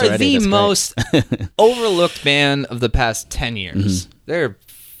are the most overlooked band of the past 10 years. They're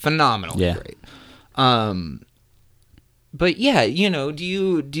phenomenally great. But yeah, do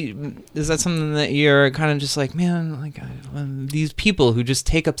you is that something that you're kind of just like, man, like these people who just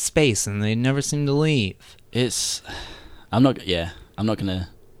take up space and they never seem to leave? I'm not gonna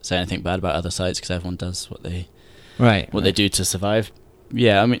say anything bad about other sites, because everyone does what they do to survive.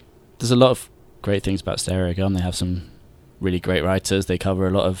 Yeah, I mean, there's a lot of great things about Stereogum. They have some really great writers. They cover a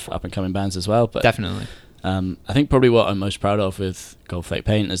lot of up and coming bands as well. But definitely, I think probably what I'm most proud of with Gold Flake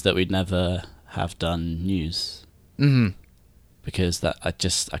Paint is that we'd never have done news, because I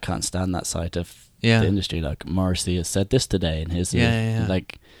can't stand that side of the industry. Like, Morrissey has said this today, and here's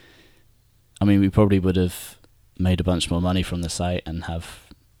like, I mean, we probably would have made a bunch more money from the site and have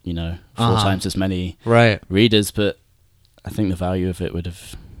 4 times as many readers, but I think the value of it would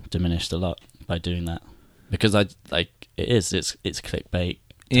have diminished a lot by doing that, because it's clickbait,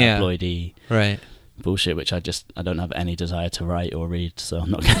 tabloidy bullshit, which I don't have any desire to write or read, so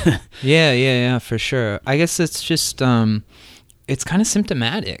I'm not gonna. yeah, for sure. I guess it's just it's kind of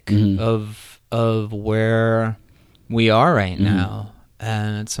symptomatic of where we are right now,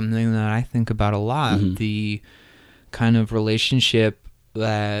 and it's something that I think about a lot. The kind of relationship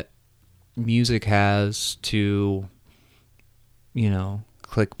that music has to,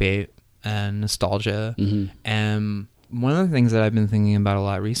 clickbait and nostalgia. And one of the things that I've been thinking about a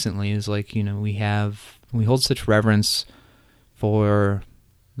lot recently is like, we hold such reverence for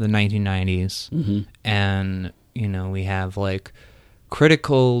the 1990s, and we have like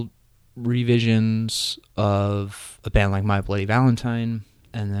critical revisions of a band like My Bloody Valentine,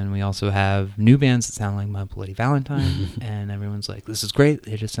 and then we also have new bands that sound like My Bloody Valentine, and everyone's like, this is great,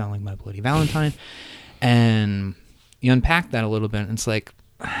 they just sound like My Bloody Valentine. And you unpack that a little bit, and it's like,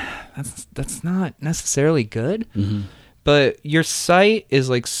 that's not necessarily good. But your site is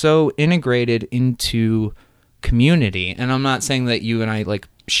like so integrated into community, and I'm not saying that you and I like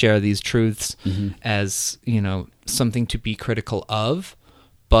share these truths as something to be critical of,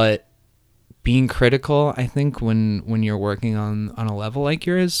 but being critical, I think when you're working on a level like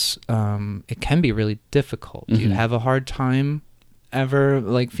yours, it can be really difficult. Do you have a hard time ever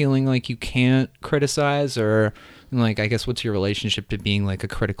like feeling like you can't criticize, or like, I guess, what's your relationship to being like a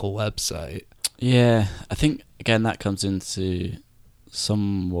critical website? Yeah, I think again that comes into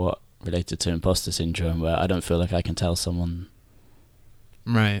somewhat related to imposter syndrome, where I don't feel like I can tell someone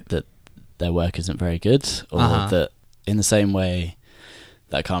that their work isn't very good, or that in the same way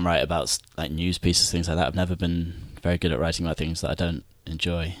that I can't write about like news pieces, things like that. I've never been very good at writing about things that I don't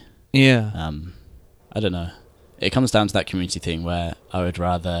enjoy. Yeah. I don't know. It comes down to that community thing where I would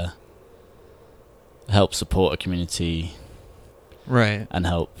rather help support a community, Right. and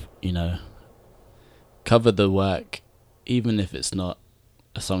help, cover the work, even if it's not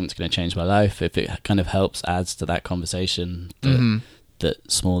a song that's going to change my life. If it kind of helps, adds to that conversation that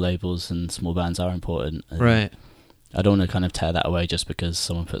small labels and small bands are important. And Right. I don't want to kind of tear that away just because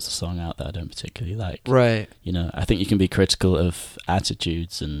someone puts a song out that I don't particularly like. Right. I think you can be critical of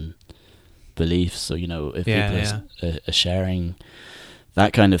attitudes and beliefs, or if people are sharing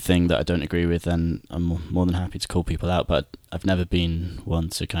that kind of thing that I don't agree with, then I'm more than happy to call people out. But I've never been one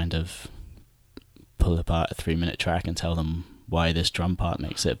to kind of pull apart a 3-minute track and tell them why this drum part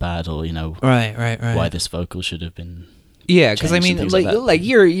makes it bad, or Right. why this vocal should have been. Yeah, because I changed and mean, things like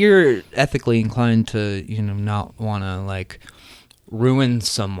you're ethically inclined to not want to like ruin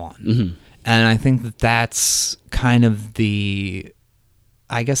someone, Mm-hmm. and I think that that's kind of the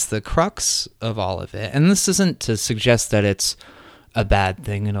crux of all of it. And this isn't to suggest that it's a bad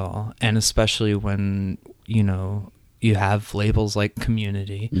thing at all, and especially when you have labels like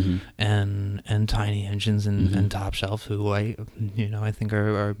Community Mm-hmm. and Tiny Engines and Top Shelf, who I think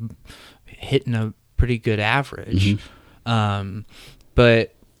are hitting a pretty good average.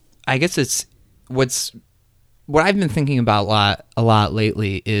 But I guess it's what I've been thinking about a lot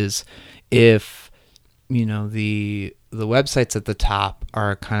lately is if the websites at the top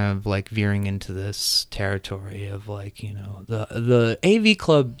are kind of like veering into this territory of like the AV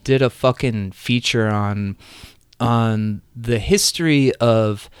Club did a fucking feature on the history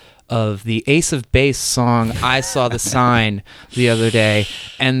of the Ace of Base song I Saw the Sign the other day,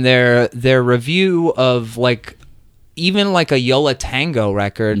 and their review of like even like a Yola Tango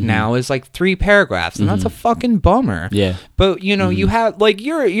record now is like 3 paragraphs, and that's a fucking bummer. Yeah. But you have like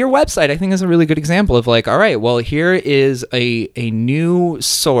your website, I think, is a really good example of like, all right, well, here is a new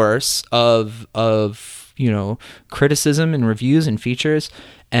source of criticism and reviews and features,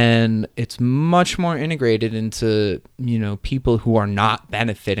 and it's much more integrated into people who are not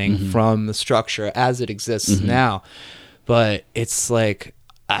benefiting from the structure as it exists now. But it's like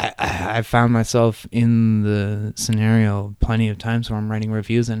I found myself in the scenario plenty of times where I'm writing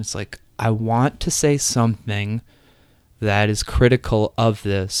reviews, and it's like I want to say something that is critical of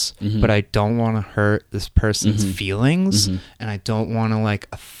this, but I don't want to hurt this person's feelings, and I don't want to like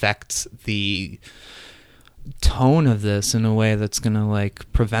affect the tone of this in a way that's gonna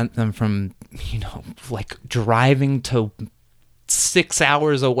like prevent them from like driving to 6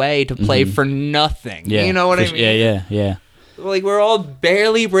 hours away to play for nothing. You know what I mean? Yeah. Like we're all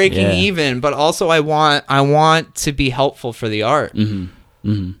barely breaking even, but also I want to be helpful for the art,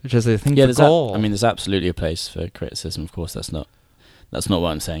 which is I think the goal. There's absolutely a place for criticism. Of course, that's not what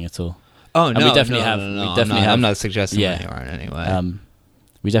I'm saying at all. Oh and no, we definitely have. No, we definitely have. I'm not suggesting Yeah. that you are in any way.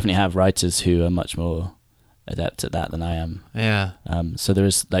 We definitely have writers who are much more adept at that than I am. Yeah. So there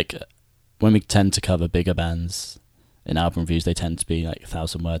is like when we tend to cover bigger bands in album reviews, they tend to be like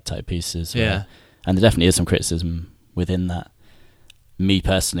 1,000-word type pieces. Yeah. And there definitely is some criticism within that. Me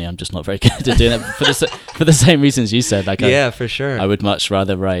personally, I'm just not very good at doing it for the same reasons you said. Like, for sure. I would much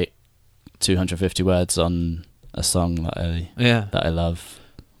rather write 250 words on a song that I love.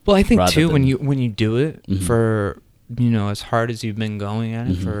 Well, I think too when you do it Mm-hmm. for as hard as you've been going at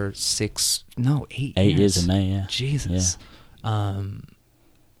it for 8 years in May. Yeah, Jesus. Yeah.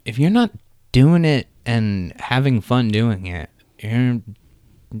 If you're not doing it and having fun doing it,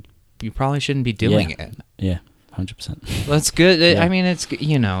 you probably shouldn't be doing it. Yeah. 100%. That's good. Yeah. I mean, it's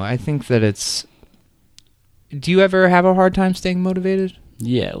I think that it's. Do you ever have a hard time staying motivated?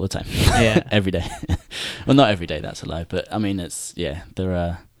 Yeah, all the time. Yeah, every day. Well, not every day. That's a lie. But I mean, it's there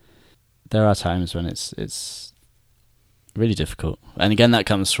are times when it's really difficult, and again, that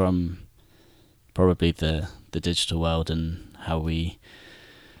comes from probably the digital world and how we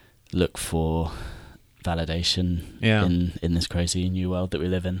look for validation in this crazy new world that we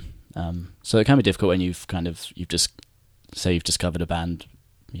live in. So it can be difficult when you've discovered a band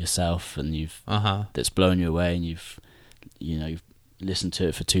yourself and that's blown you away, and you've listened to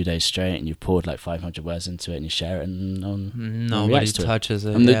it for 2 days straight, and you've poured like 500 words into it, and you share it, and nobody touches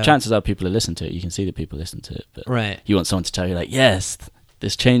it. And the chances are people will listen to it. You can see that people listen to it, but you want someone to tell you like, yes,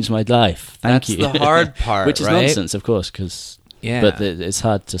 this changed my life. Thank you. That's the hard part, which is right? nonsense, of course, because but it's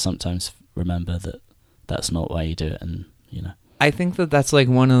hard to sometimes remember that that's not why you do it, and I think that that's like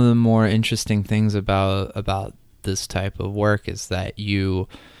one of the more interesting things about this type of work is that you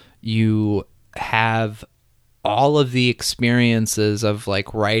have all of the experiences of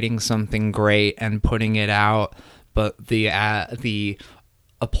like writing something great and putting it out, but the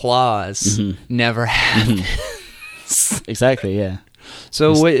applause never happens. Exactly, yeah.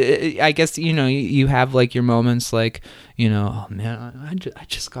 So I guess, you have like your moments like, oh man, I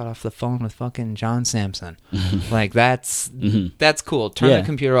just got off the phone with fucking John Sampson. Like that's cool. Turn the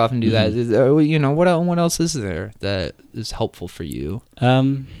computer off and do that. What else is there that is helpful for you?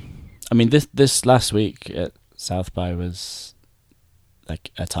 I mean, this last week at South by was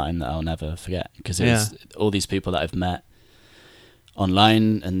like a time that I'll never forget, because it was all these people that I've met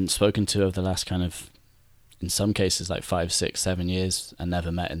online and spoken to over the last kind of, in some cases, like 5, 6, 7 years, and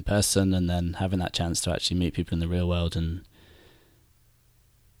never met in person, and then having that chance to actually meet people in the real world and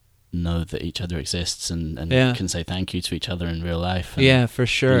know that each other exists and can say thank you to each other in real life. And, for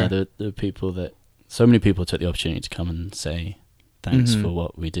sure. The people that, so many people took the opportunity to come and say thanks for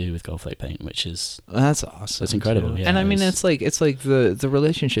what we do with Gold Flake Paint, which is, that's awesome. It's incredible. Yeah, and I mean, it's like the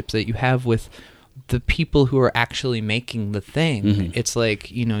relationships that you have with the people who are actually making the thing. It's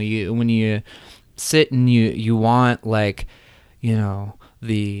like, when you sit and you want, like, the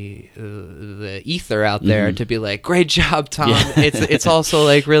ether out there to be like, great job, Tom. It's also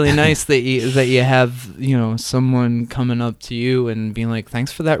like really nice that you have someone coming up to you and being like,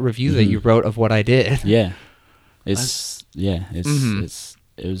 thanks for that review that you wrote of what I did. It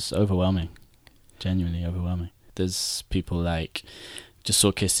was overwhelming, genuinely overwhelming. There's people like, just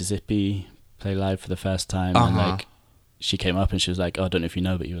saw Kiss to Zippy play live for the first time, and like, she came up and she was like, oh, I don't know if you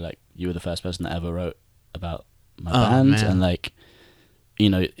know, but you were the first person that ever wrote about my band. Man. And like,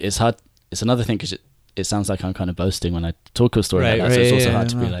 it's hard. It's another thing, because it sounds like I'm kind of boasting when I talk a story like that. So it's also hard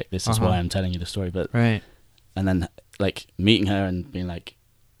to be like, this is why I'm telling you the story. But and then like meeting her and being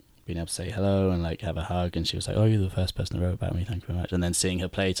able to say hello and like have a hug, and she was like, oh, you're the first person that wrote about me, thank you very much. And then seeing her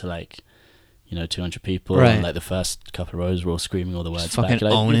play to like, 200 people, and like the first couple of rows were all screaming all the words back. Fucking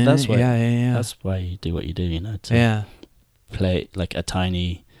own it. That's why, That's why you do what you do, to play like a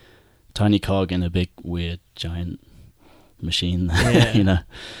tiny cog in a big weird giant machine.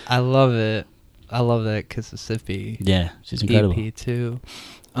 I love it. I love that Kiss Mississippi. Yeah, she's incredible. EP too.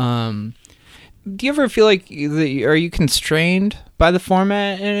 Do you ever feel like are you constrained by the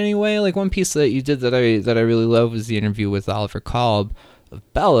format in any way? Like, one piece that you did that I really love was the interview with Oliver Kolb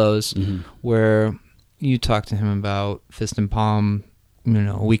of Bellows, where you talked to him about Fist and Palm,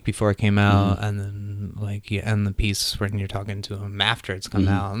 a week before it came out, and then like you end the piece when you're talking to him after it's come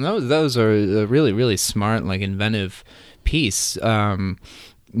out. And those are a really, really smart, like, inventive piece. But are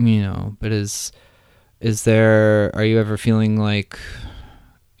you ever feeling like,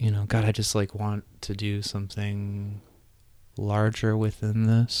 God, I just like want to do something larger within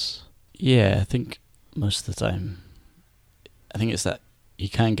this? Yeah, I think most of the time, I think it's that you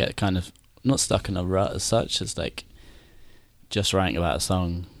can get kind of not stuck in a rut as such, as like just writing about a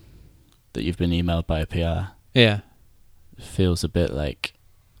song that you've been emailed by a PR. Yeah. Feels a bit like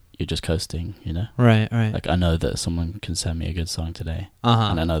you're just coasting, Right. Like, I know that someone can send me a good song today,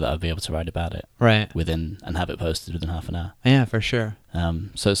 and I know that I'll be able to write about it within, and have it posted within half an hour. Yeah, for sure.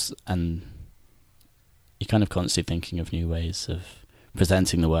 So and you're kind of constantly thinking of new ways of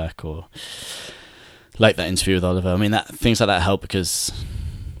presenting the work, or like that interview with Oliver. I mean, things like that help, because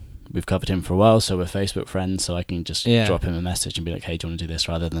we've covered him for a while, so we're Facebook friends, so I can just drop him a message and be like, hey, do you want to do this,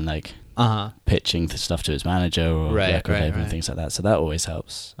 rather than like pitching the stuff to his manager or record label and things like that. So that always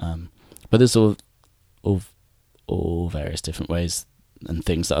helps. But there's all various different ways and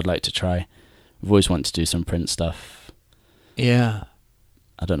things that I'd like to try. I've always wanted to do some print stuff. Yeah.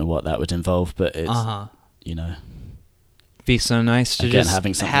 I don't know what that would involve, but it's, be so nice to again,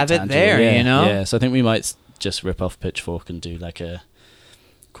 just have it there, Yeah, so I think we might just rip off Pitchfork and do like a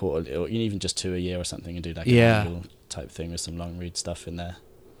quarterly, or even just 2 a year or something, and do like an annual type thing with some long read stuff in there.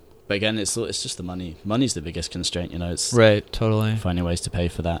 But again, it's just the money. Money's the biggest constraint, It's totally finding ways to pay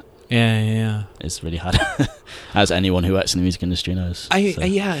for that. Yeah. It's really hard, as anyone who works in the music industry knows. And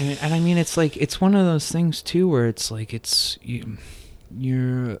I mean, it's like, it's one of those things too, where it's like,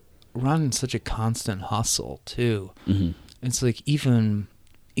 you're running such a constant hustle too. It's like even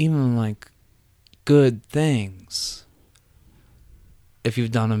like good things, if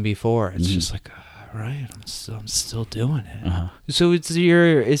you've done them before, it's just like, right, I'm still doing it. So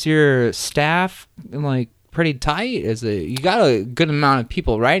is your staff like pretty tight? Is it, you got a good amount of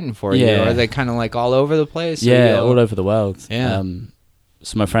people writing for you? Or are they kind of like all over the place? Yeah, all over the world. Yeah.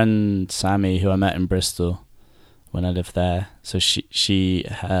 So my friend Sammy, who I met in Bristol when I lived there, so she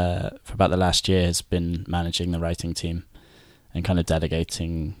for about the last year has been managing the writing team and kind of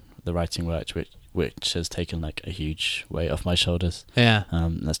delegating the writing work, which has taken like a huge weight off my shoulders. Yeah.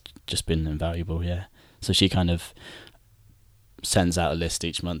 That's just been invaluable, yeah. So she kind of sends out a list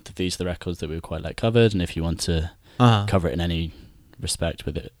each month of these are the records that we would quite like covered, and if you want to cover it in any respect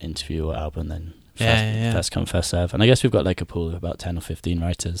with an interview or album, then Yeah. first come, first serve. And I guess we've got like a pool of about 10 or 15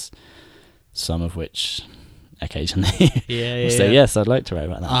 writers, some of which occasionally will say, yes, I'd like to write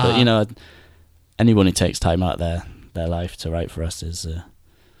about that. But, you know, anyone who takes time out their life to write for us is,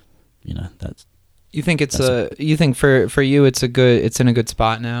 you know, that's... You think you think for you it's in a good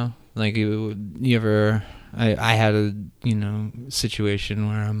spot now? Like you ever... I had a, you know, situation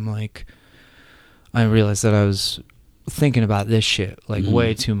where I'm like, I realized that I was thinking about this shit like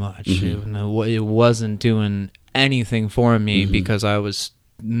way too much. It wasn't doing anything for me because I was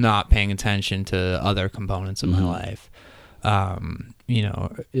not paying attention to other components of my life. You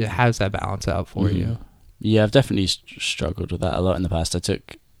know, how's that balance out for you? Yeah, I've definitely struggled with that a lot in the past. I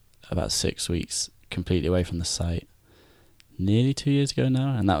took about 6 weeks completely away from the site nearly 2 years ago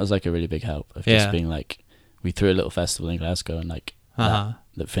now, and that was like a really big help of just being like, we threw a little festival in Glasgow and like that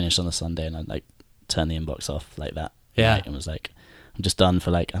finished on a Sunday, and I like turned the inbox off like that. Night and was like, I'm just done for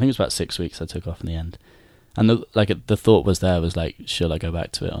like, I think it was about 6 weeks I took off in the end. And the thought was like, should I go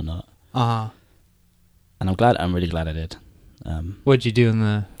back to it or not? And I'm really glad I did. What'd you do in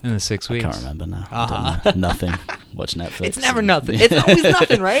the 6 weeks? I can't remember now. I don't know. Nothing. Watch Netflix. It's never nothing. It's always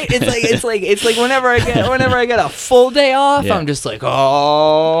nothing, right? It's like whenever I get a full day off, I'm just like,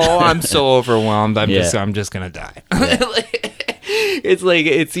 oh, I'm so overwhelmed. I'm just gonna die.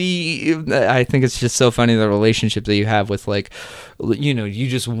 I think it's just so funny, the relationship that you have with, like, you know, you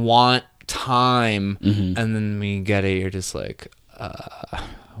just want time, and then when you get it, you're just like,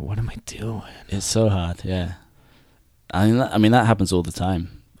 what am I doing? It's so hard. Yeah. I mean that happens all the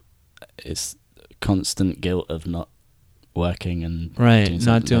time. It's constant guilt of not working and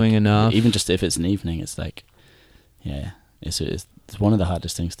not doing enough. Even just if it's an evening, it's like, it's one of the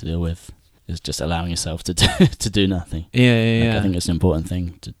hardest things to deal with, is just allowing yourself to do nothing. I think it's an important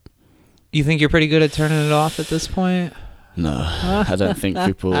thing to. You think you're pretty good at turning it off at this point? No, I don't think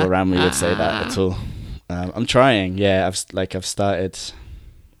people around me would say that at all. I'm trying. Yeah, I've started.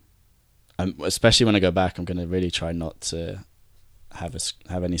 Especially when I go back, I'm going to really try not to have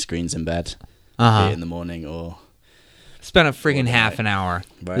any screens in bed, be it in the morning or... Spend a friggin' half an hour.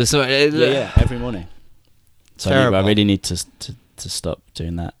 Right. So, every morning. So I really need to stop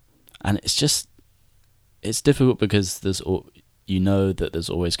doing that. And it's difficult because you know that there's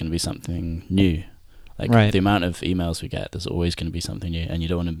always going to be something new. Like the amount of emails we get, there's always going to be something new, and you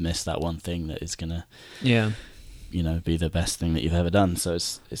don't want to miss that one thing that is going to, you know, be the best thing that you've ever done. So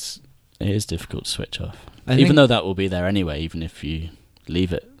it is difficult to switch off, even though that will be there anyway. Even if you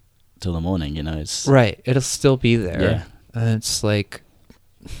leave it till the morning, you know, it's it'll still be there. Yeah, and it's like,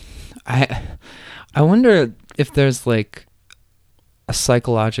 I wonder if there's like a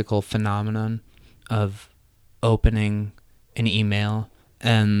psychological phenomenon of opening an email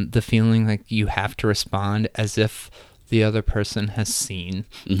and the feeling like you have to respond as if the other person has seen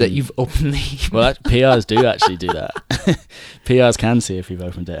that you've opened the email. Well, PRs do actually do that. PRs can see if you've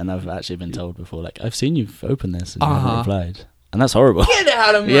opened it, and I've actually been told before, like, I've seen you've opened this and you haven't replied. And that's horrible. Get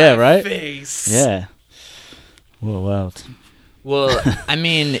out of my face. Yeah. What a world. Well, I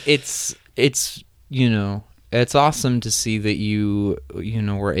mean, it's you know, it's awesome to see that you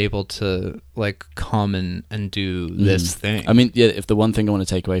know, were able to, like, come and do this thing. I mean, if the one thing I want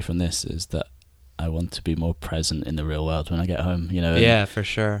to take away from this is that I want to be more present in the real world when I get home, you know. Yeah, for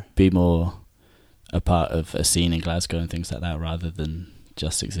sure. Be more a part of a scene in Glasgow and things like that, rather than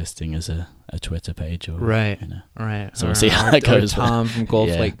just existing as a Twitter page or you know. Right. So we'll see how that goes. Or Tom from Gold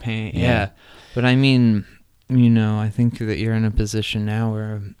Flake Paint. Yeah. But I mean, you know, I think that you're in a position now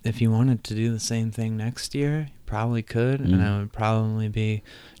where if you wanted to do the same thing next year, you probably could, and it would probably be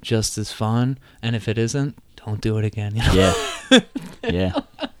just as fun. And if it isn't, don't do it again. You know? Yeah.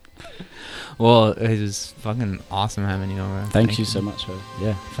 Well, it was fucking awesome having you over. Thank you so much for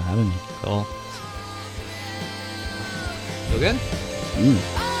having me. Cool. Feel good?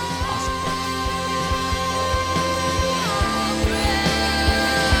 Awesome.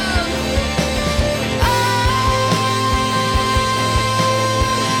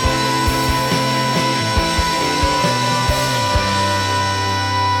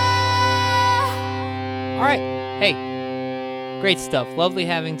 All right. Hey, great stuff. Lovely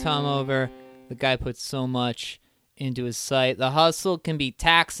having Tom over. The guy puts so much into his site. The hustle can be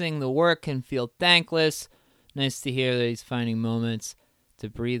taxing. The work can feel thankless. Nice to hear that he's finding moments to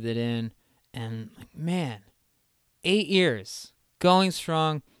breathe it in. And, man, 8 years, going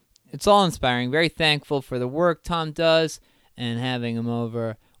strong. It's all inspiring. Very thankful for the work Tom does, and having him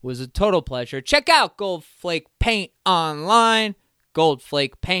over was a total pleasure. Check out Gold Flake Paint online,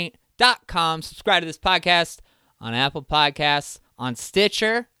 goldflakepaint.com. Subscribe to this podcast on Apple Podcasts, on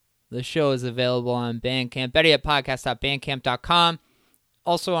Stitcher, The show is available on Bandcamp, bettyyetpodcast.bandcamp.com.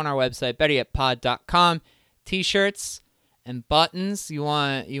 Also on our website, bettyyetpod.com. T-shirts and buttons. You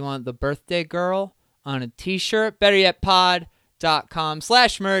want the birthday girl on a T-shirt?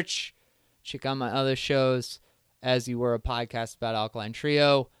 bettyyetpod.com/merch. Check out my other shows. As You Were, a podcast about Alkaline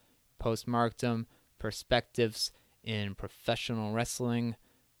Trio, Postmarkdom, Perspectives in Professional Wrestling.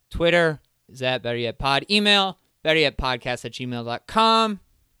 Twitter is at bettyyetpod. Email, bettyyetpodcast@gmail.com.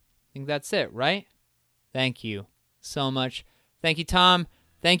 I think that's it, right? Thank you so much. Thank you, Tom.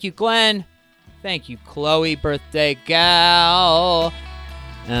 Thank you, Glenn. Thank you, Chloe, birthday gal.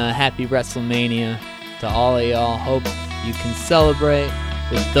 Happy WrestleMania to all of y'all. Hope you can celebrate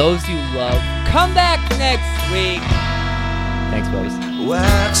with those you love. Come back next week. Thanks, boys.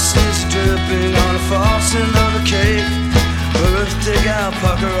 Wax is dripping on the frosting of the cake. Birthday gal,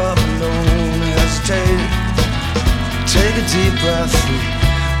 pucker up and don't hesitate. Take a deep breath and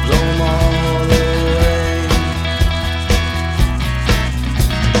blow them all away.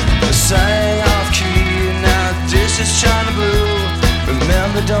 I sang off key, now this is China Blue.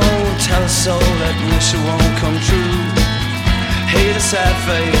 Remember, don't tell a soul that wish it won't come true. Hate a sad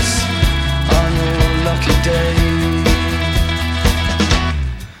face on your lucky day.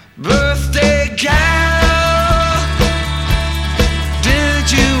 Birthday gal,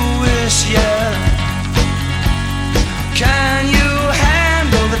 did you wish yet? Can you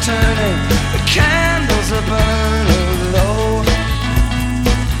handle the turning? The candles are burning low.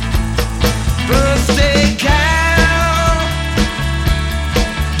 Birthday gal,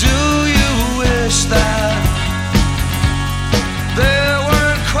 do you wish that there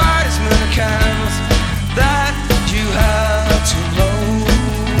weren't quite as many candles that you had to blow?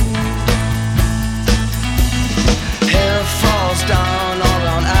 Hair falls down all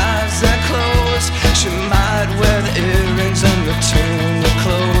around eyes that close. She might wear the earrings and return the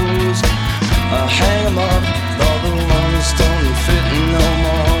clothes. Hang 'em up, all the ones don't fit no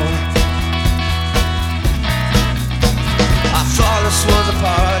more. I thought this was a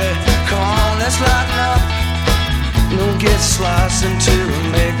party, come on, let's lighten up. Don't get sliced until we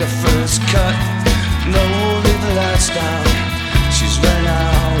make the first cut. No, leave the lights down, she's right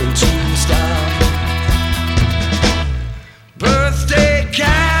now into style. Birthday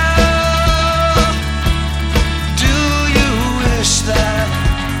gal, do you wish that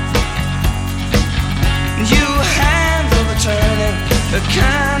you handle the turning? The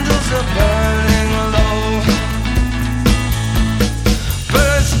candles are burning low.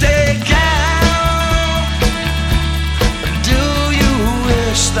 Birthday gal, do you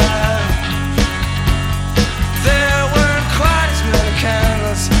wish that there weren't quite as many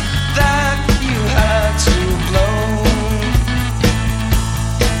candles that you had to blow?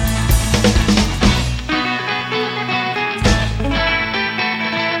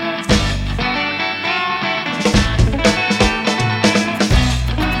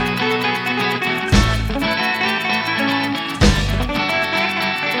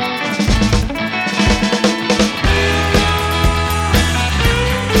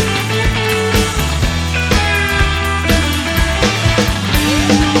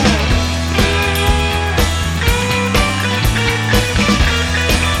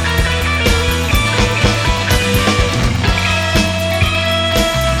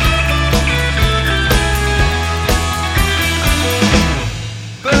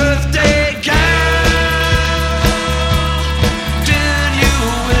 Birthday gal, did you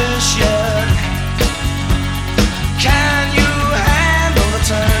wish yet? Can you handle the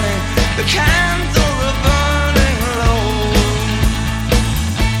turning? The